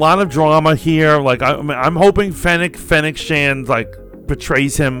have had a lot of drama here. Like, I'm hoping Fennec Shand, like,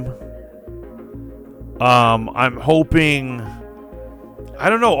 betrays him. I'm hoping, I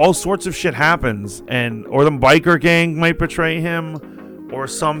don't know, all sorts of shit happens, or the biker gang might betray him or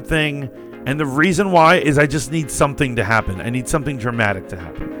something. And the reason why is I just need something to happen. I need something dramatic to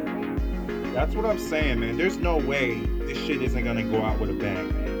happen. That's what I'm saying, man. There's no way this shit isn't gonna go out with a bang,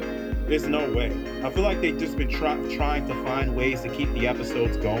 man. There's no way. I feel like they've just been trying to find ways to keep the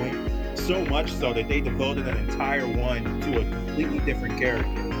episodes going, so much so that they devoted an entire one to a completely different character.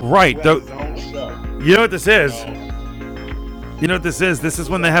 Right. His own show. You know what this is? You know what this is? This is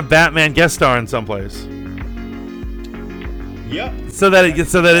when they have Batman guest star in someplace. Yep. So that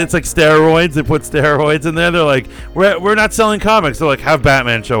it's like steroids. They put steroids in there. They're like, we're not selling comics. They're like, have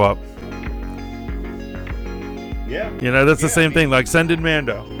Batman show up. Yeah. You know, that's the same thing. Like, send in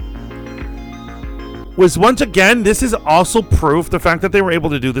Mando. Was once again, this is also proof, the fact that they were able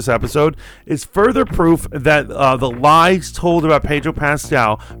to do this episode is further proof that the lies told about Pedro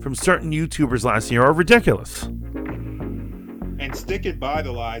Pascal from certain YouTubers last year are ridiculous. And sticking by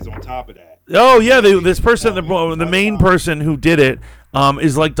the lies on top of that. Oh yeah, this person, the main person who did it,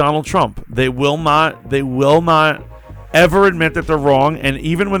 is like Donald Trump. They will not ever admit that they're wrong, and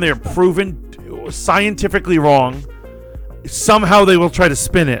even when they are proven scientifically wrong, somehow they will try to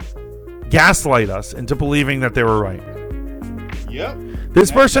spin it, gaslight us into believing that they were right. Yep.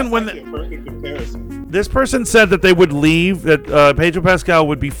 This person, perfect comparison. This person said that they would leave, that Pedro Pascal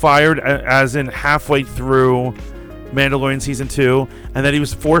would be fired as in halfway through Mandalorian season 2, and that he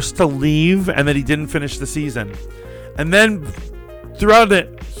was forced to leave, and that he didn't finish the season. And then throughout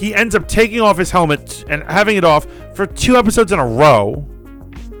it, he ends up taking off his helmet and having it off for 2 episodes in a row.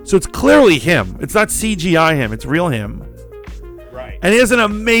 So it's clearly him. It's not CGI him. It's real him. Right. And he has an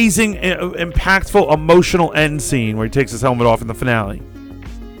amazing, impactful, emotional end scene where he takes his helmet off in the finale.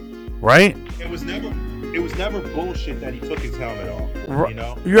 Right? It was never bullshit that he took his helmet off. You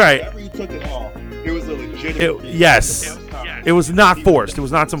know? Right. Whenever he took it off, it was a legitimate reason. Yes. It was not forced. It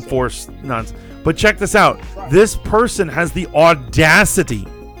was not some forced nonsense. But check this out. This person has the audacity,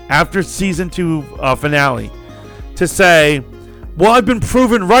 after season 2 finale, to say, well, I've been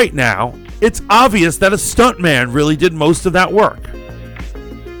proven right now. It's obvious that a stuntman really did most of that work.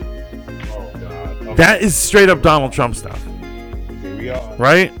 Oh, God. Okay. That is straight up Donald Trump stuff. Here we are.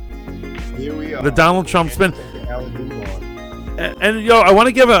 Right? Here we are. The Donald Trump spin. And I want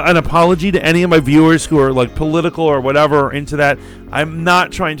to give an apology to any of my viewers who are like political or whatever into that. I'm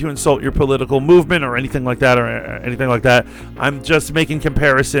not trying to insult your political movement or anything like that I'm just making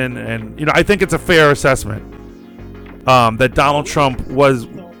comparison, and I think it's a fair assessment that Donald Trump was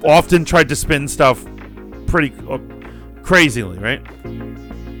often tried to spin stuff pretty crazily, right?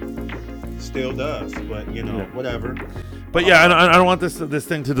 Still does, but whatever. But yeah, I don't want this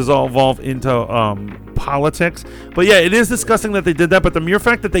thing to evolve into politics. But yeah, it is disgusting that they did that. But the mere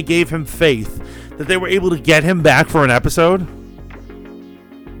fact that they gave him faith, that they were able to get him back for an episode,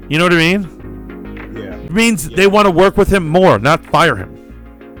 you know what I mean? Yeah. It means they want to work with him more, not fire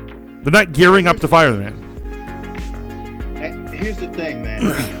him. They're not gearing up to fire the man. Here's the thing,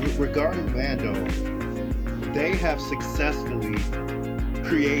 man. Regarding Mando, they have successfully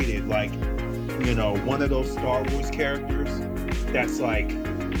created one of those Star Wars characters that's like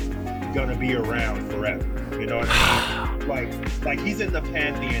gonna be around forever. You know what I mean? Like he's in the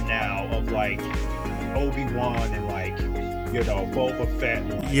pantheon now of like Obi-Wan and Boba Fett.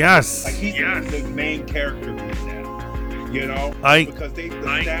 Yes. Like he's the main character group now. Because they've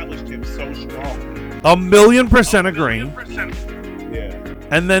established him so strong. 1,000,000% agree. Yeah.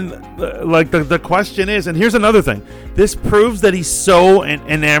 And then, the question is, and here's another thing. This proves that he's so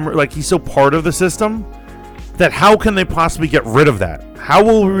enamored, like he's so part of the system, that how can they possibly get rid of that? How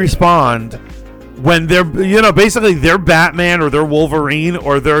will we respond when they're, basically their Batman or their Wolverine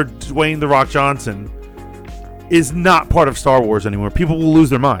or their Dwayne The Rock Johnson is not part of Star Wars anymore. People will lose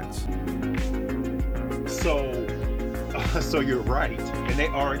their minds. So you're right, and they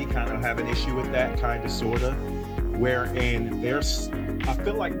already kind of have an issue with that, kind of, sort of, wherein I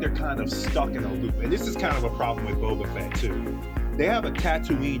feel like they're kind of stuck in a loop, and this is kind of a problem with Boba Fett too. They have a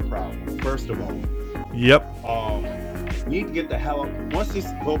Tatooine problem, first of all. Yep. We need to get the hell up. Once this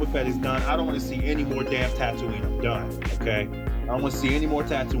Boba Fett is done, I don't want to see any more damn Tatooine. I'm done. Okay, I don't want to see any more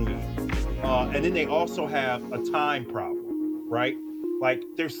Tatooine. And then they also have a time problem, right? Like,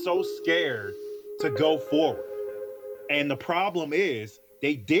 they're so scared to go forward. And the problem is,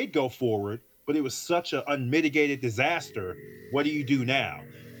 they did go forward, but it was such an unmitigated disaster. What do you do now?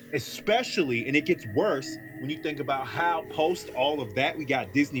 Especially, and it gets worse when you think about how post all of that, we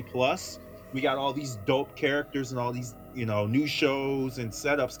got Disney Plus, we got all these dope characters and all these, new shows and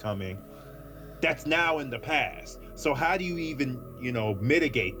setups coming. That's now in the past. So how do you even,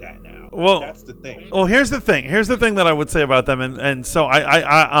 mitigate that now? Well, that's the thing. Well, here's the thing that I would say about them, and so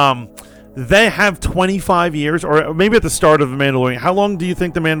they have 25 years, or maybe at the start of The Mandalorian. How long do you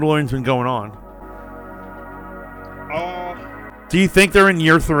think The Mandalorian's been going on? Do you think they're in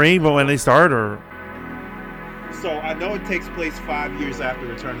year 3, but when they start, or? So I know it takes place 5 years after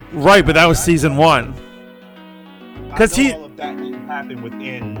Return of the Jedi. Right, but that was season 1. Because all of that didn't happen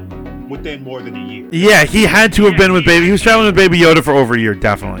within more than a year. Yeah, he had to have been with Baby. He was traveling with Baby Yoda for over a year,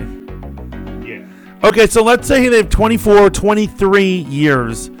 definitely. Yeah. Okay, so let's say they have 24, 23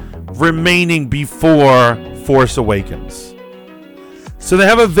 years remaining before Force Awakens. So they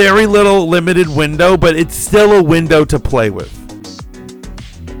have a very little limited window, but it's still a window to play with.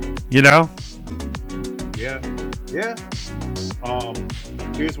 Yeah.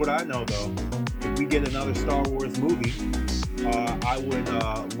 Here's what I know, though. If we get another Star Wars movie, I would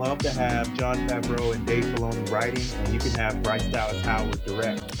love to have Jon Favreau and Dave Filoni writing, and you can have Bryce Dallas Howard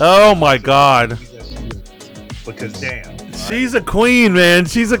direct. Oh my God! Because damn, she's a queen, man.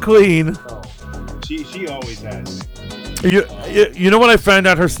 She's a queen. She always has. You know what I found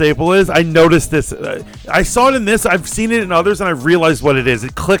out her staple is? I noticed this. I saw it in this. I've seen it in others, and I've realized what it is.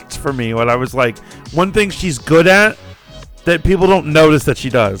 It clicked for me. What I was like, one thing she's good at that people don't notice that she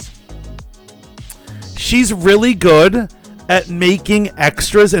does. She's really good at making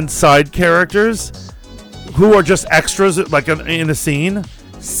extras and side characters who are just extras, like in a scene,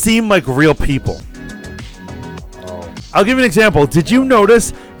 seem like real people. I'll give you an example. Did you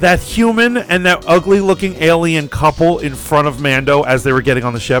notice that human and that ugly-looking alien couple in front of Mando as they were getting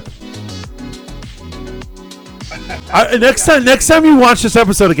on the ship? Next time you watch this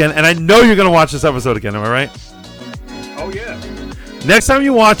episode again, and I know you're going to watch this episode again, am I right? Oh, yeah. Next time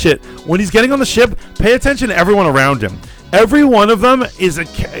you watch it, when he's getting on the ship, pay attention to everyone around him. Every one of them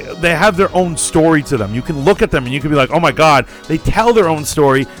they have their own story to them. You can look at them and you can be like, oh my God, they tell their own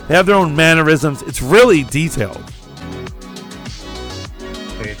story. They have their own mannerisms. It's really detailed.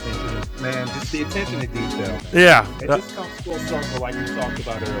 Pay attention, man. Just the attention to detail. Man. Yeah. It just comes full circle, like we talked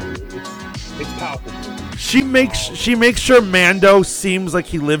about earlier. It's palpable. She makes sure Mando seems like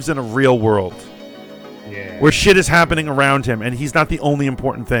he lives in a real world. Yeah. Where shit is happening around him, and he's not the only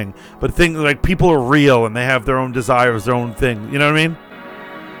important thing. But things like people are real, and they have their own desires, their own thing. You know what I mean?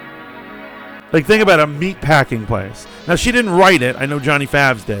 Like, think about a meat packing place. Now, she didn't write it. I know Johnny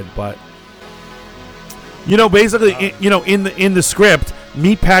Favs did, but basically, in the script,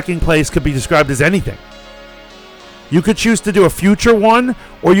 meat packing place could be described as anything. You could choose to do a future one,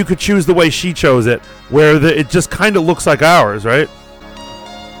 or you could choose the way she chose it, where it just kind of looks like ours, right?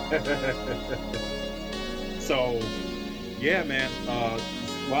 So, yeah, man,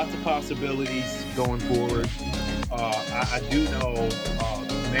 lots of possibilities going forward. I do know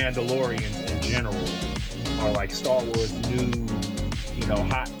Mandalorians in general are like Star Wars new,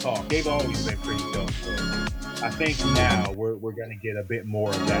 hot talk. They've always been pretty dope. So I think now we're going to get a bit more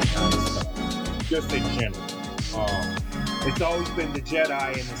of that kind of stuff, just in general. It's always been the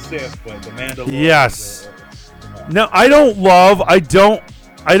Jedi and the Sith, but the Mandalorian. Yes. No, I don't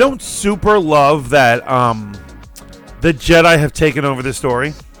super love that the Jedi have taken over the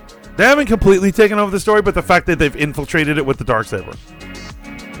story. They haven't completely taken over the story, but the fact that they've infiltrated it with the Darksaber.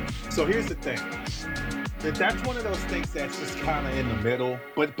 So here's the thing. That's one of those things that's just kind of in the middle,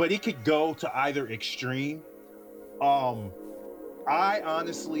 but it could go to either extreme. I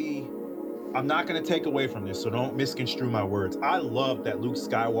honestly, I'm not going to take away from this, so don't misconstrue my words. I love that Luke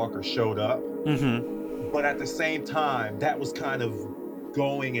Skywalker showed up, but at the same time, that was kind of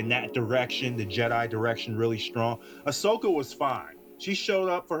going in that direction, the Jedi direction, really strong. Ahsoka was fine. She showed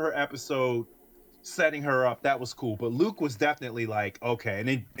up for her episode setting her up, that was cool. But Luke was definitely like, okay,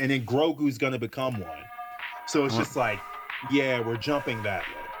 and then Grogu's gonna become one. So it's just like, yeah, we're jumping that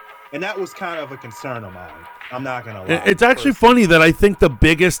way. And that was kind of a concern of mine. I'm not gonna lie. It's actually funny that I think the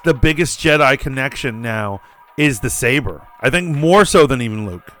biggest Jedi connection now is the saber. I think more so than even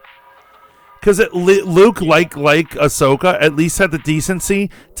Luke. Because Luke, like Ahsoka, at least had the decency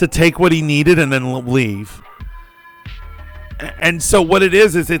to take what he needed and then leave. And so what it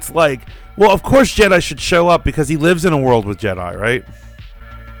is it's like, well, of course Jedi should show up because he lives in a world with Jedi, right?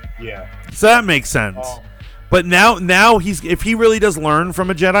 Yeah. So that makes sense. But now if he really does learn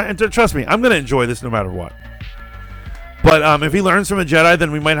from a Jedi, and trust me, I'm going to enjoy this no matter what. But if he learns from a Jedi,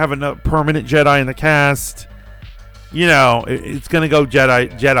 then we might have a permanent Jedi in the cast. You know, it's going to go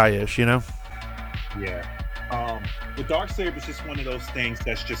Jedi-ish, you know? Yeah. The Darksaber is just one of those things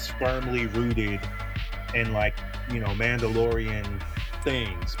that's just firmly rooted in, like, you know, Mandalorian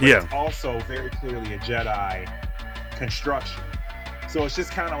things. But it's also very clearly a Jedi construction. So it's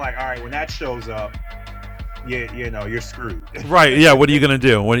just kind of like, all right, when that shows up, you know, you're screwed. Right, yeah, what are you going to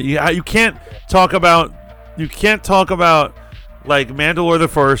do? You can't talk about like Mandalore the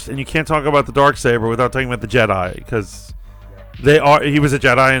First, and you can't talk about the Darksaber without talking about the Jedi, because he was a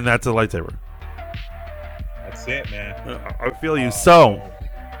Jedi and that's a lightsaber. That's it, man. I feel you. So,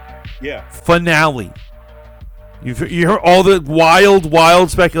 yeah. Finale. You heard all the wild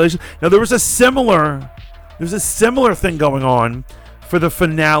speculation. Now there was a similar thing going on for the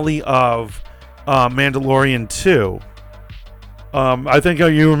finale of Mandalorian 2. I think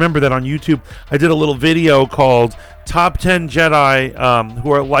you remember that on YouTube. I did a little video called Top 10 Jedi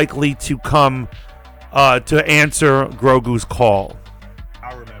who are likely to come to answer Grogu's call.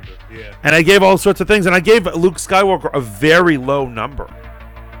 I remember, yeah. And I gave all sorts of things, and I gave Luke Skywalker a very low number.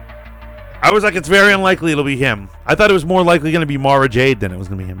 I was like, it's very unlikely it'll be him. I thought it was more likely going to be Mara Jade than it was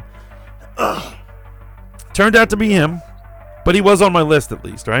going to be him. Turned out to be him, but he was on my list at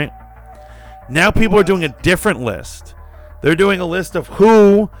least, right? Now people are doing a different list. They're doing a list of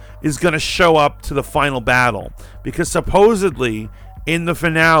who is going to show up to the final battle. Because supposedly, in the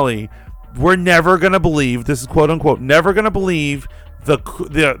finale, we're never going to believe, this is quote unquote, never going to believe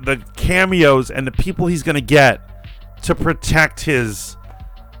the cameos and the people he's going to get to protect his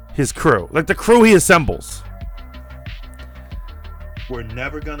crew. Like the crew he assembles. We're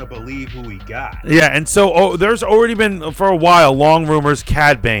never going to believe who he got. Yeah, and so there's already been, for a while, long rumors,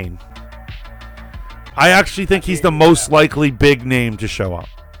 Cad Bane. I actually think he's the most likely big name to show up.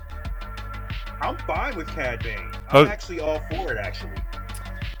 I'm fine with Cad Bane. I'm actually all for it, actually.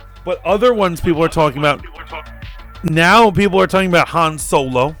 But other ones people are talking about... Now people are talking about Han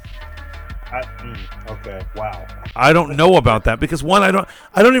Solo. Okay, wow. I don't know about that because one, I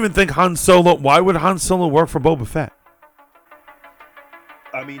don't even think Han Solo. Why would Han Solo work for Boba Fett?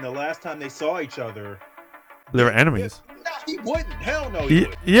 I mean, the last time they saw each other, they were enemies. No, he wouldn't. Hell no, he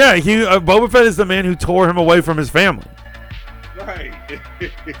wouldn't. Yeah, Boba Fett is the man who tore him away from his family. Right.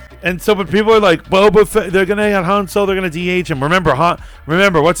 And so, but people are like, Boba Fett. They're gonna have Han Solo. They're gonna DH him.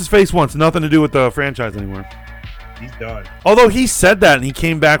 Remember, what's his face wants nothing to do with the franchise anymore. He's done. Although he said that, and he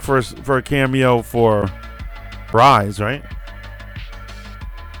came back for a cameo for Rise, right?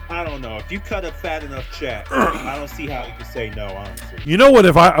 I don't know. If you cut a fat enough check, I don't see how you can say no, honestly. You know what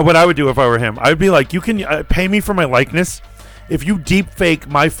I would do if I were him? I'd be like, you can pay me for my likeness. If you deep fake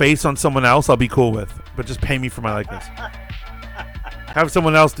my face on someone else, I'll be cool with. But just pay me for my likeness. Have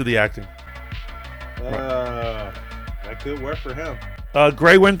someone else do the acting. That could work for him.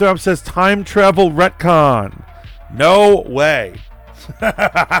 Gray Winthrop says time travel retcon. No way.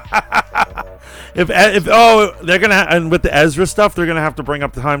 If they're gonna, and with the Ezra stuff, they're gonna have to bring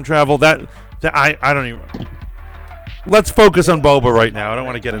up the time travel. That I don't even. Let's focus on Boba right now. I don't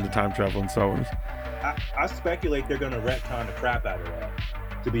want to get into time travel and so on. I speculate they're gonna retcon the crap out of that.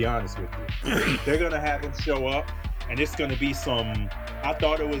 To be honest with you, they're gonna have him show up, and it's gonna be some. I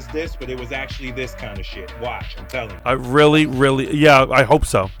thought it was this, but it was actually this kind of shit. Watch, I'm telling you. I really, I hope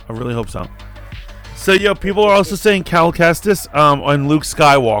so. I really hope so. So, people are also saying Cal Kestis and Luke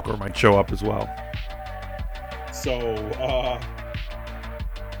Skywalker might show up as well. So,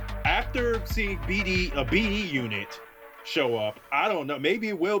 after seeing a BD unit show up, I don't know. Maybe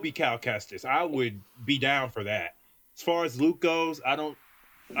it will be Cal Kestis. I would be down for that. As far as Luke goes,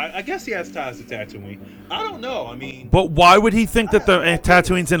 I guess he has ties to Tatooine. I don't know. I mean, but why would he think that the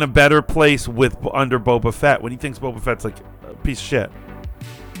Tatooine's in a better place under Boba Fett when he thinks Boba Fett's like a piece of shit?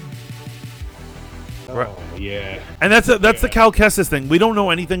 Right. Oh, yeah. And that's the Cal Kestis thing. We don't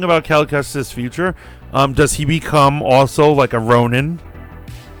know anything about Cal Kestis' future. Does he become also like a Ronin?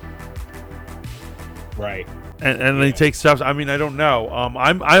 Right. And he takes steps. I mean, I don't know.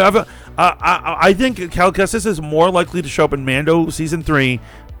 I think Cal Kestis is more likely to show up in Mando season 3,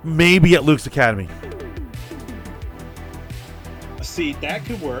 maybe at Luke's Academy. See, that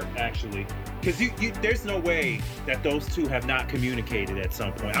could work actually, because there's no way that those two have not communicated at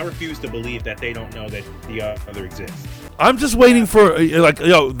some point. I refuse to believe that they don't know that the other exists. I'm just waiting for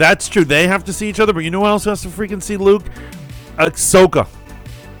that's true. They have to see each other, but you know who else has to freaking see Luke? Ahsoka.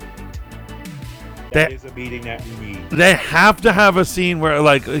 That is a meeting that we need. They have to have a scene where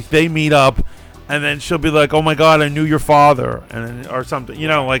like they meet up, and then she'll be like, "Oh my God, I knew your father," and or something,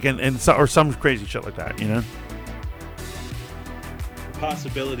 or some crazy shit like that,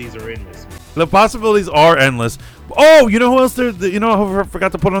 Possibilities are endless. The possibilities are endless. Oh, you know who else? You know who I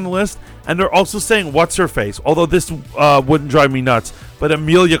forgot to put on the list? And they're also saying what's her face. Although this wouldn't drive me nuts, but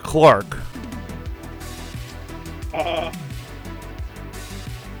Emilia Clarke.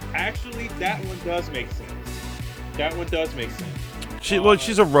 Actually, that one does make sense.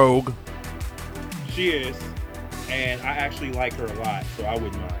 She's a rogue. She is, and I actually like her a lot, so I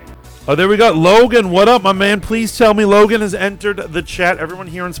wouldn't mind. Oh, there we go. Logan, what up, my man? Please tell me Logan has entered the chat. Everyone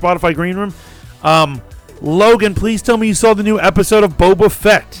here in Spotify Green Room. Logan, please tell me you saw the new episode of Boba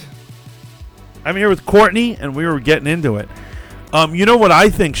Fett. I'm here with Courtney, and we were getting into it. You know what I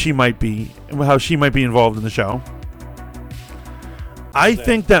think she might be, how she might be involved in the show? I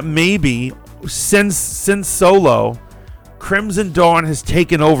think that maybe since Solo, Crimson Dawn has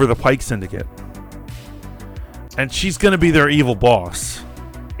taken over the Pike Syndicate. And she's going to be their evil boss.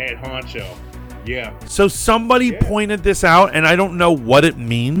 Head honcho. Yeah. So somebody pointed this out, and I don't know what it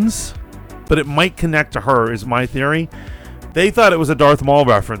means, but it might connect to her, is my theory. They thought it was a Darth Maul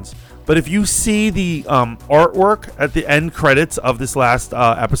reference. But if you see the artwork at the end credits of this last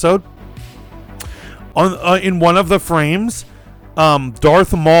episode, in one of the frames,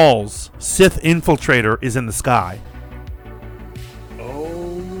 Darth Maul's Sith infiltrator is in the sky.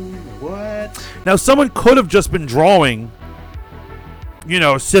 Oh, what? Now, someone could have just been drawing,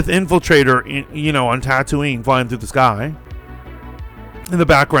 Sith infiltrator, on Tatooine flying through the sky in the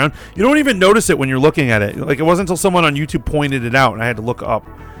background. You don't even notice it when you're looking at it. Like, it wasn't until someone on YouTube pointed it out and I had to look up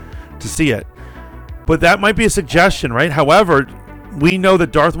to see it. But that might be a suggestion, right? However, we know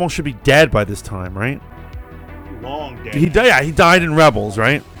that Darth Maul should be dead by this time, right? Long dead. He died in Rebels,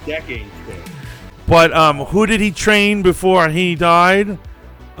 right? Decades dead. But who did he train before he died?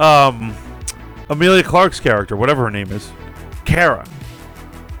 Emilia Clarke's character, whatever her name is. Kara.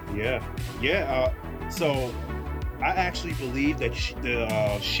 Yeah. So I actually believe that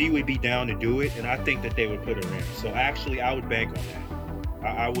she would be down to do it, and I think that they would put her in. So actually, I would bank on that.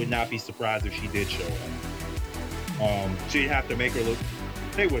 I would not be surprised if she did show up. She'd have to make her look.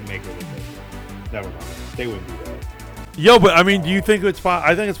 They wouldn't make her look good. Never mind. They wouldn't do that. Yo, but I mean, do you think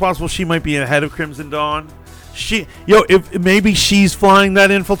I think it's possible she might be ahead of Crimson Dawn. If maybe she's flying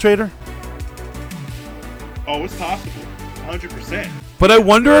that infiltrator. Oh, it's possible, 100%. But I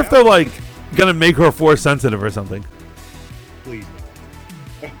wonder if they're like gonna make her Force sensitive or something. Please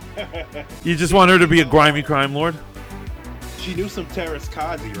no. You just want her to be a grimy crime lord? She knew some Terrace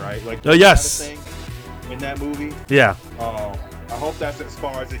Kazi, right? Like, yes. Kind of thing in that movie. Yeah. I hope that's as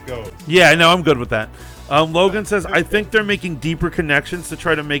far as it goes. Yeah, no, I'm good with that. Logan says, I think they're making deeper connections to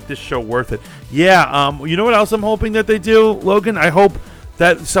try to make this show worth it. Yeah, you know what else I'm hoping that they do, Logan? I hope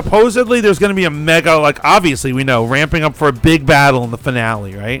that supposedly there's going to be a mega, like, obviously we know, ramping up for a big battle in the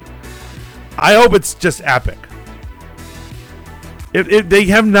finale, right? I hope it's just epic. If they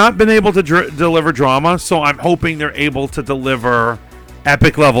have not been able to deliver drama, so I'm hoping they're able to deliver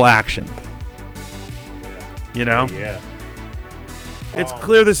epic level action. Yeah. It's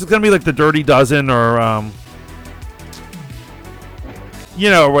clear this is going to be like the Dirty Dozen or, or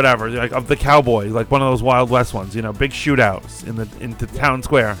whatever, like of the Cowboy, like one of those Wild West ones, big shootouts into town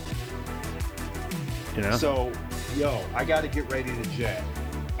square. So, I got to get ready to jet.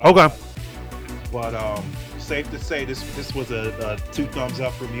 Okay. But safe to say this was a 2 thumbs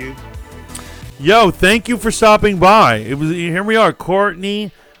up from you. Yo, thank you for stopping by. Here we are,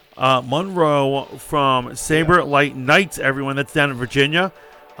 Courtney Monroe from Saber Light Knights, everyone. That's down in Virginia.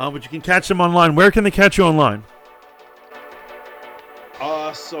 But you can catch them online. Where can they catch you online?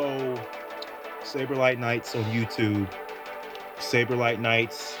 So Saber Light Knights on YouTube, Saber Light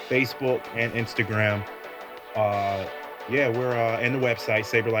Knights, Facebook and Instagram. We're and the website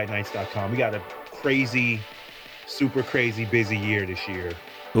saberlightnights.com. We got a super crazy busy year this year.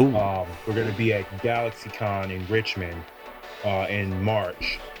 Ooh. We're going to be at GalaxyCon in Richmond in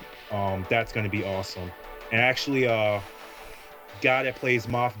March. That's going to be awesome. And actually, guy that plays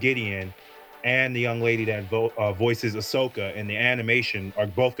Moff Gideon and the young lady that voices Ahsoka in the animation are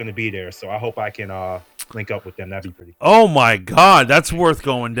both going to be there. So I hope I can link up with them. That'd be pretty cool. Oh my God, that's worth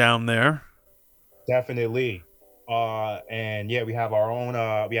going down there. Definitely. And yeah, we have our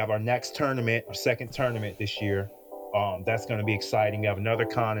own. We have our next tournament, our second tournament this year. That's going to be exciting. We have another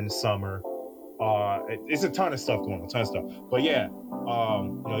con in the summer. It's a ton of stuff going on, But yeah,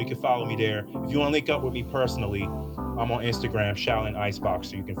 you can follow me there. If you want to link up with me personally, I'm on Instagram, Shaolin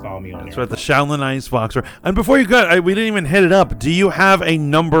Iceboxer. You can follow me on That's there. right, the Shaolin Iceboxer. And before you go, we didn't even hit it up. Do you have a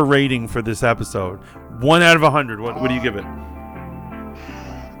number rating for this episode? 1 out of 100. What do you give it?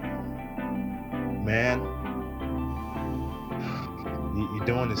 Man, you're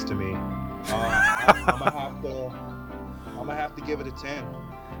doing this to me. I'm gonna have to give it a 10.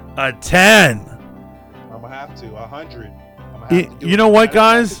 A 10. I'm gonna have to 100. You know what,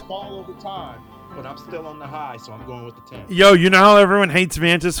 guys? Fall over time, but I'm still on the high, so I'm going with the 10. Yo, you know how everyone hates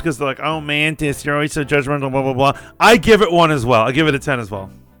Mantis because they're like, "Oh, Mantis, you're always so judgmental." Blah blah blah. I give it 1 as well. I give it a 10 as well.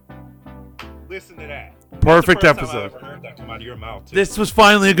 Listen to that. Perfect That's the first episode. time I ever heard that come out of your mouth, too. This was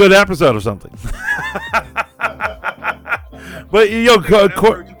finally a good episode of something. But yo,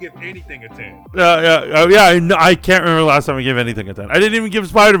 Never you give anything a 10. yeah. I can't remember the last time I gave anything a 10. I didn't even give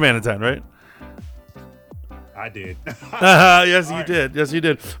Spider-Man a 10, right? I did. Yes, you did. Yes, you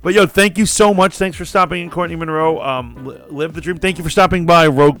did. But yo, thank you so much. Thanks for stopping in, Courtney Monroe. Live the dream. Thank you for stopping by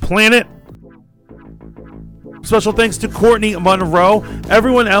Rogue Planet. Special thanks to Courtney Monroe,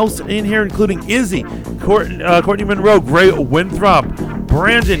 everyone else in here, including Izzy, Courtney Monroe, Gray Winthrop,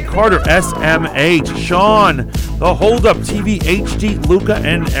 Brandon Carter, SMH, Sean, The Holdup, TV, HD, Luca,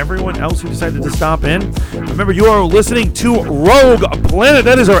 and everyone else who decided to stop in. Remember, you are listening to Rogue Planet.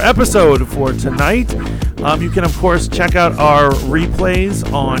 That is our episode for tonight. You can, of course, check out our replays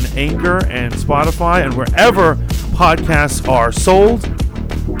on Anchor and Spotify and wherever podcasts are sold.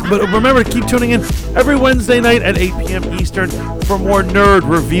 But remember to keep tuning in every Wednesday night at 8 p.m. Eastern for more nerd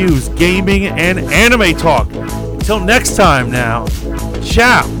reviews, gaming, and anime talk. Until next time now,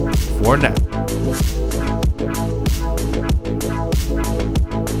 ciao for now.